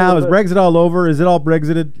happened now? Is Brexit all over? Is it all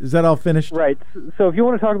Brexited? Is that all finished? Right. So if you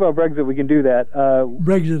want to talk about Brexit, we can do that.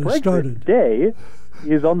 Brexit has started. Day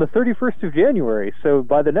is on the 31st of January. So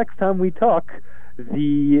by the next time we talk,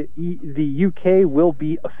 the UK will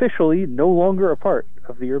be officially no longer a part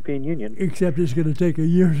of the European Union. Except it's going to take a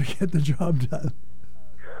year to get the job done.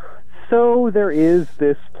 So there is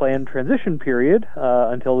this planned transition period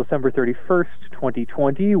until December 31st,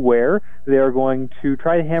 2020, where they are going to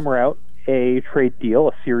try to hammer out a trade deal,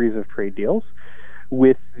 a series of trade deals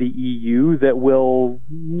with the EU that will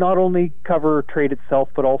not only cover trade itself,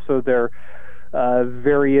 but also their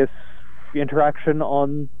various interaction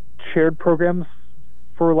on shared programs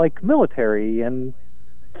for like military and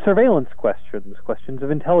surveillance questions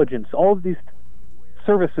of intelligence, all of these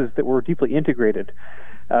services that were deeply integrated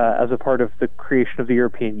as a part of the creation of the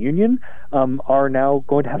European Union are now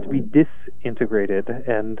going to have to be disintegrated.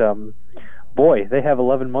 And boy, they have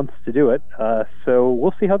 11 months to do it. So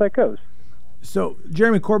we'll see how that goes. So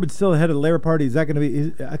Jeremy Corbyn's still the head of the Labour Party. Is that going to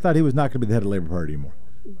be? I thought he was not going to be the head of the Labour Party anymore.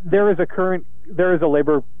 There is a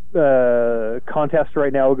Labour contest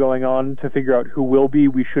right now going on to figure out who will be.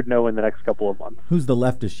 We should know in the next couple of months. Who's the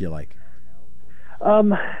leftist you like?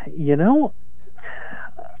 You know,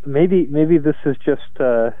 maybe this is just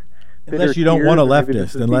unless you don't want a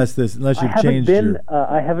leftist, unless you've changed your.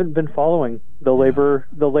 I haven't been following the labor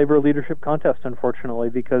leadership contest, unfortunately,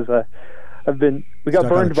 because we got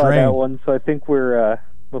burned by that one. So I think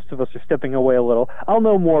most of us are stepping away a little. I'll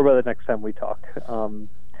know more by the next time we talk.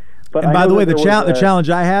 But and by the way, the challenge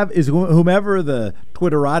I have is whomever the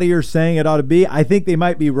Twitterati are saying it ought to be, I think they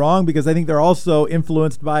might be wrong, because I think they're also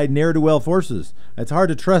influenced by ne'er-do-well forces. It's hard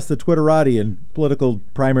to trust the Twitterati in political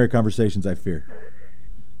primary conversations, I fear.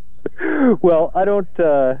 Well, I don't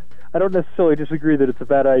necessarily disagree that it's a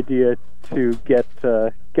bad idea to get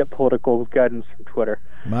political guidance from Twitter.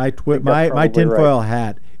 My tinfoil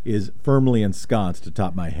hat is firmly ensconced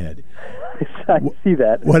atop my head. I see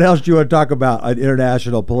that. What else do you want to talk about on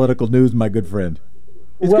international political news, my good friend?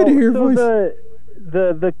 It's good to hear your voice.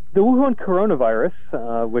 The Wuhan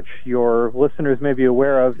coronavirus, which your listeners may be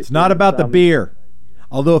aware of. It's not about the beer.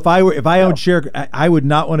 Although if I owned share, I would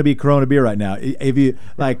not want to be Corona beer right now.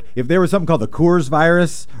 If there was something called the Coors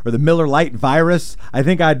virus or the Miller Lite virus, I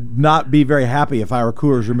think I'd not be very happy if I were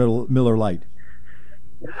Coors or Miller Lite.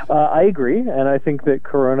 I agree, and I think that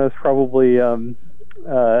Corona is probably,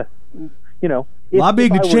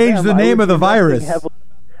 lobbying to change the name of the virus. If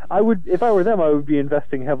I were them, I would be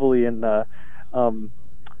investing heavily in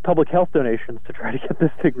public health donations to try to get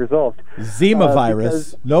this thing resolved. Zima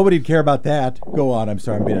virus. Nobody'd care about that. Go on. I'm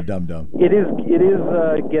sorry, I'm being a dum-dum. It is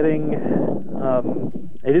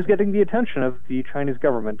getting the attention of the Chinese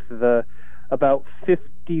government. About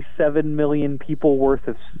 57 million people worth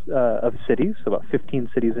of cities, about 15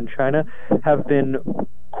 cities in China, have been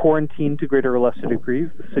quarantined to greater or lesser degrees.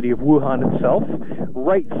 The city of Wuhan itself,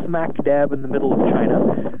 right smack dab in the middle of China,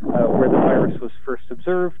 where the virus was first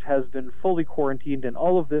observed, has been fully quarantined, and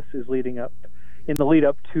all of this is in the lead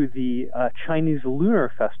up to the Chinese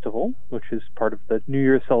Lunar Festival, which is part of the New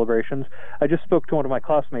Year's celebrations. I just spoke to one of my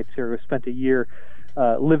classmates here who spent a year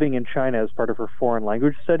living in China as part of her foreign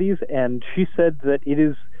language studies, and she said that it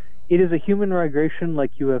is a human migration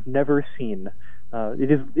like you have never seen.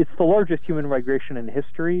 It's the largest human migration in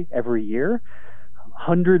history every year.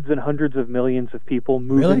 Hundreds and hundreds of millions of people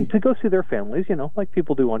moving to go see their families, like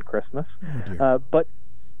people do on Christmas, but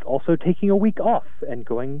also taking a week off and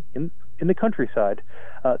going in the countryside.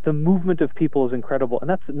 The movement of people is incredible, and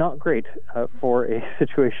that's not great for a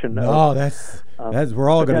situation. That's we're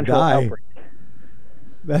all going to die. Outbreak.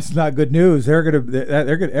 That's not good news.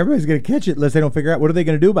 Everybody's gonna catch it unless they don't figure out what are they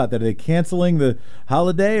gonna do about that. Are they canceling the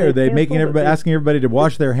holiday? Or are they asking everybody to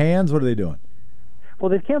wash their hands? What are they doing? Well,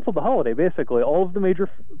 they've canceled the holiday. Basically, all of the major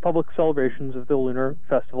public celebrations of the Lunar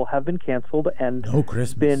Festival have been canceled and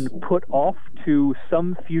been put off to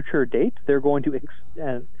some future date. They're going to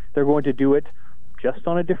do it just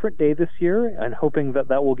on a different day this year, and hoping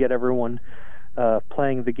that will get everyone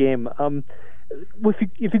playing the game.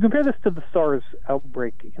 If you compare this to the SARS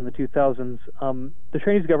outbreak in the 2000s, the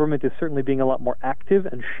Chinese government is certainly being a lot more active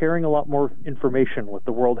and sharing a lot more information with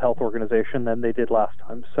the World Health Organization than they did last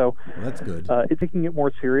time. So that's good. It's taking it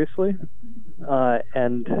more seriously,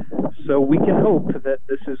 and so we can hope that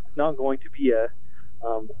this is not going to be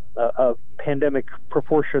a pandemic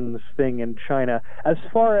proportions thing in China. As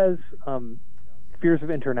far as fears of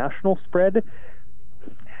international spread,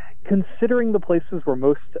 considering the places where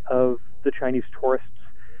most of the Chinese tourists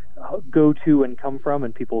go to and come from,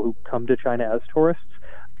 and people who come to China as tourists,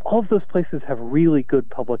 all of those places have really good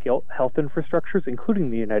public health infrastructures,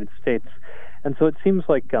 including the United States. And so it seems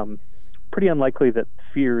like pretty unlikely that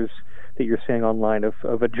fears that you're seeing online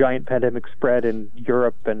of a giant pandemic spread in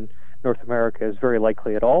Europe and North America is very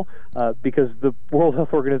likely at all, because the World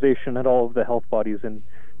Health Organization and all of the health bodies in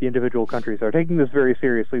the individual countries are taking this very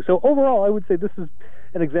seriously. So overall, I would say this is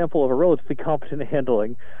an example of a relatively competent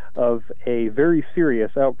handling of a very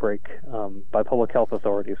serious outbreak by public health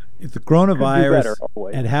authorities. If the coronavirus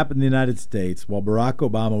had happened in the United States while Barack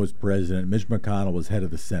Obama was president, Mitch McConnell was head of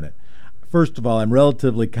the Senate, first of all, I'm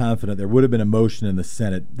relatively confident there would have been a motion in the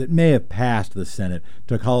Senate that may have passed the Senate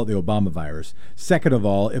to call it the Obama virus. Second of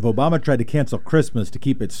all, if Obama tried to cancel Christmas to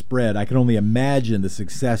keep it spread, I can only imagine the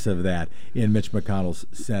success of that in Mitch McConnell's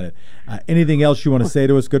Senate. Anything else you want to say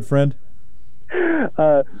to us, good friend?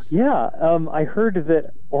 I heard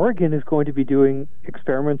that Oregon is going to be doing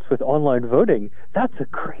experiments with online voting. That's a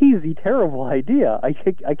crazy, terrible idea. I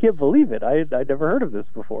can't believe it. I'd never heard of this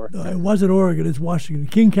before. It wasn't Oregon. It's Washington.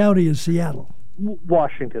 King County is Seattle.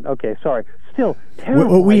 Washington. Okay, sorry. Still,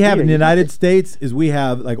 terrible. What we have idea. in the United States is we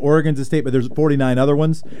have, like, Oregon's a state, but there's 49 other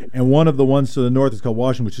ones, and one of the ones to the north is called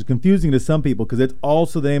Washington, which is confusing to some people because it's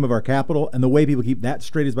also the name of our capital, and the way people keep that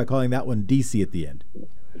straight is by calling that one D.C. at the end.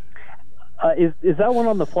 Is that one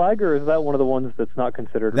on the flag, or is that one of the ones that's not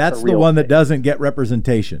considered? That's a real the one that state? doesn't get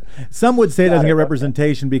representation. Some would say it doesn't get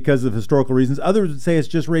representation because of historical reasons. Others would say it's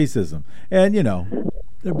just racism. And, you know,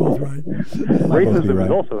 They're both right. Racism right.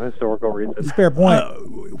 is also a historical reason. it's a fair point.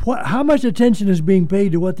 How much attention is being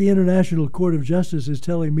paid to what the International Court of Justice is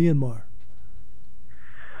telling Myanmar?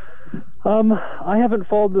 I haven't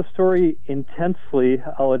followed the story intensely,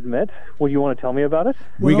 I'll admit. Would you want to tell me about it?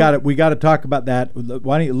 We got to talk about that.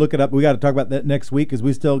 Why don't you look it up? We got to talk about that next week because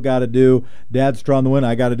we still got to do Dad's Straw in the Wind.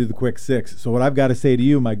 I got to do the quick six. So what I've got to say to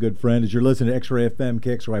you, my good friend, is you're listening to X-Ray FM,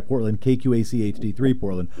 KXRY Portland, KQAC HD3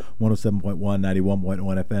 Portland, 107.1,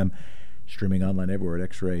 91.1 FM, streaming online everywhere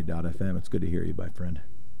at xray.fm. It's good to hear you, my friend.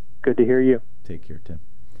 Good to hear you. Take care, Tim.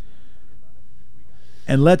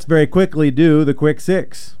 And let's very quickly do the quick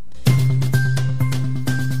six.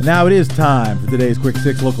 Now it is time for today's Quick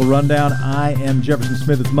Six Local Rundown. I am Jefferson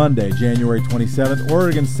Smith. It's Monday, January 27th.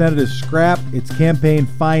 Oregon Senate has scrapped its Campaign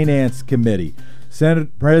Finance Committee.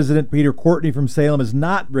 Senate President Peter Courtney from Salem is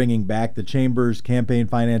not bringing back the Chamber's Campaign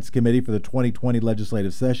Finance Committee for the 2020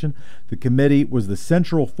 legislative session. The committee was the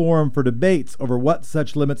central forum for debates over what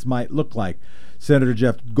such limits might look like. Senator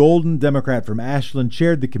Jeff Golden, Democrat from Ashland,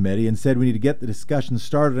 chaired the committee and said we need to get the discussion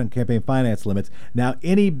started on campaign finance limits. Now,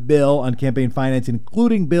 any bill on campaign finance,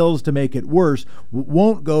 including bills to make it worse,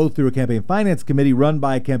 won't go through a campaign finance committee run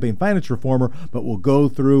by a campaign finance reformer, but will go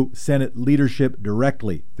through Senate leadership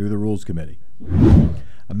directly through the Rules Committee.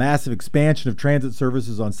 A massive expansion of transit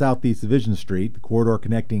services on Southeast Division Street, the corridor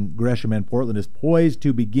connecting Gresham and Portland, is poised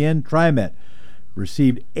to begin. TriMet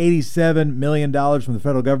received $87 million from the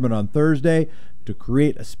federal government on Thursday to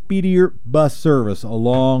create a speedier bus service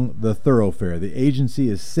along the thoroughfare. The agency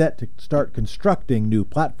is set to start constructing new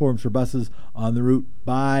platforms for buses on the route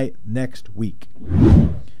by next week.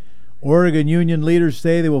 Oregon union leaders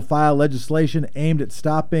say they will file legislation aimed at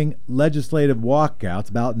stopping legislative walkouts.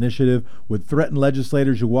 A ballot initiative would threaten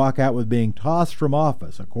legislators who walk out with being tossed from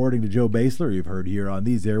office. According to Joe Basler, you've heard here on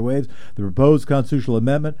these airwaves, the proposed constitutional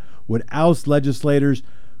amendment would oust legislators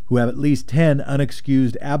who have at least 10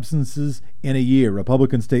 unexcused absences in a year.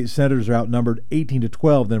 Republican state senators are outnumbered 18 to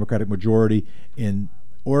 12, the Democratic majority in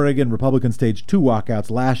Oregon. Republicans staged 2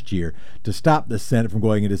 walkouts last year to stop the Senate from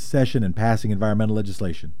going into session and passing environmental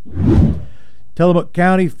legislation. Tillamook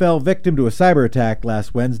County fell victim to a cyber attack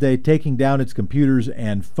last Wednesday, taking down its computers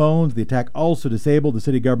and phones. The attack also disabled the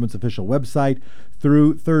city government's official website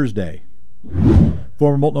through Thursday.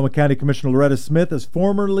 Former Multnomah County Commissioner Loretta Smith has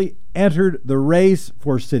formally entered the race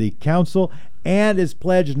for city council and is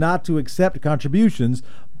pledged not to accept contributions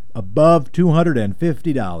above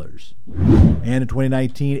 $250. And in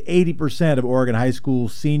 2019, 80% of Oregon high school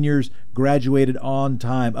seniors graduated on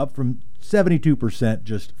time, up from 72%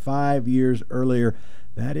 just 5 years earlier.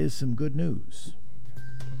 That is some good news.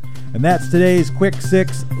 And that's today's Quick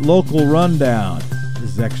Six Local Rundown.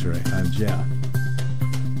 This is X-Ray. I'm Jeff.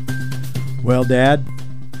 Well, Dad,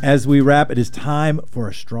 as we wrap, it is time for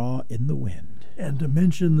a straw in the wind. And to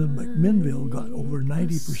mention that McMinnville got over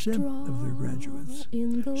 90% of their graduates.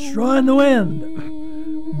 Straw in the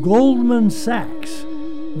wind. Goldman Sachs,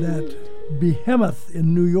 that behemoth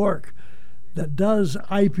in New York that does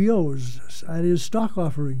IPOs, that is stock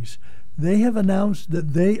offerings, they have announced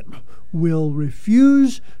that they will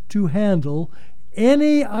refuse to handle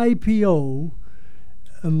any IPO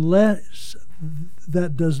unless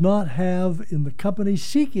that does not have in the company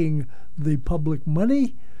seeking the public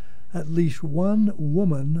money at least one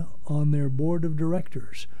woman on their board of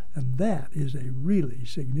directors. And that is a really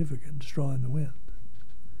significant straw in the wind.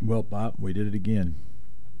 Well, Bob, we did it again.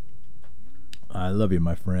 I love you,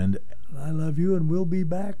 my friend. I love you, and we'll be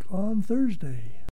back on Thursday.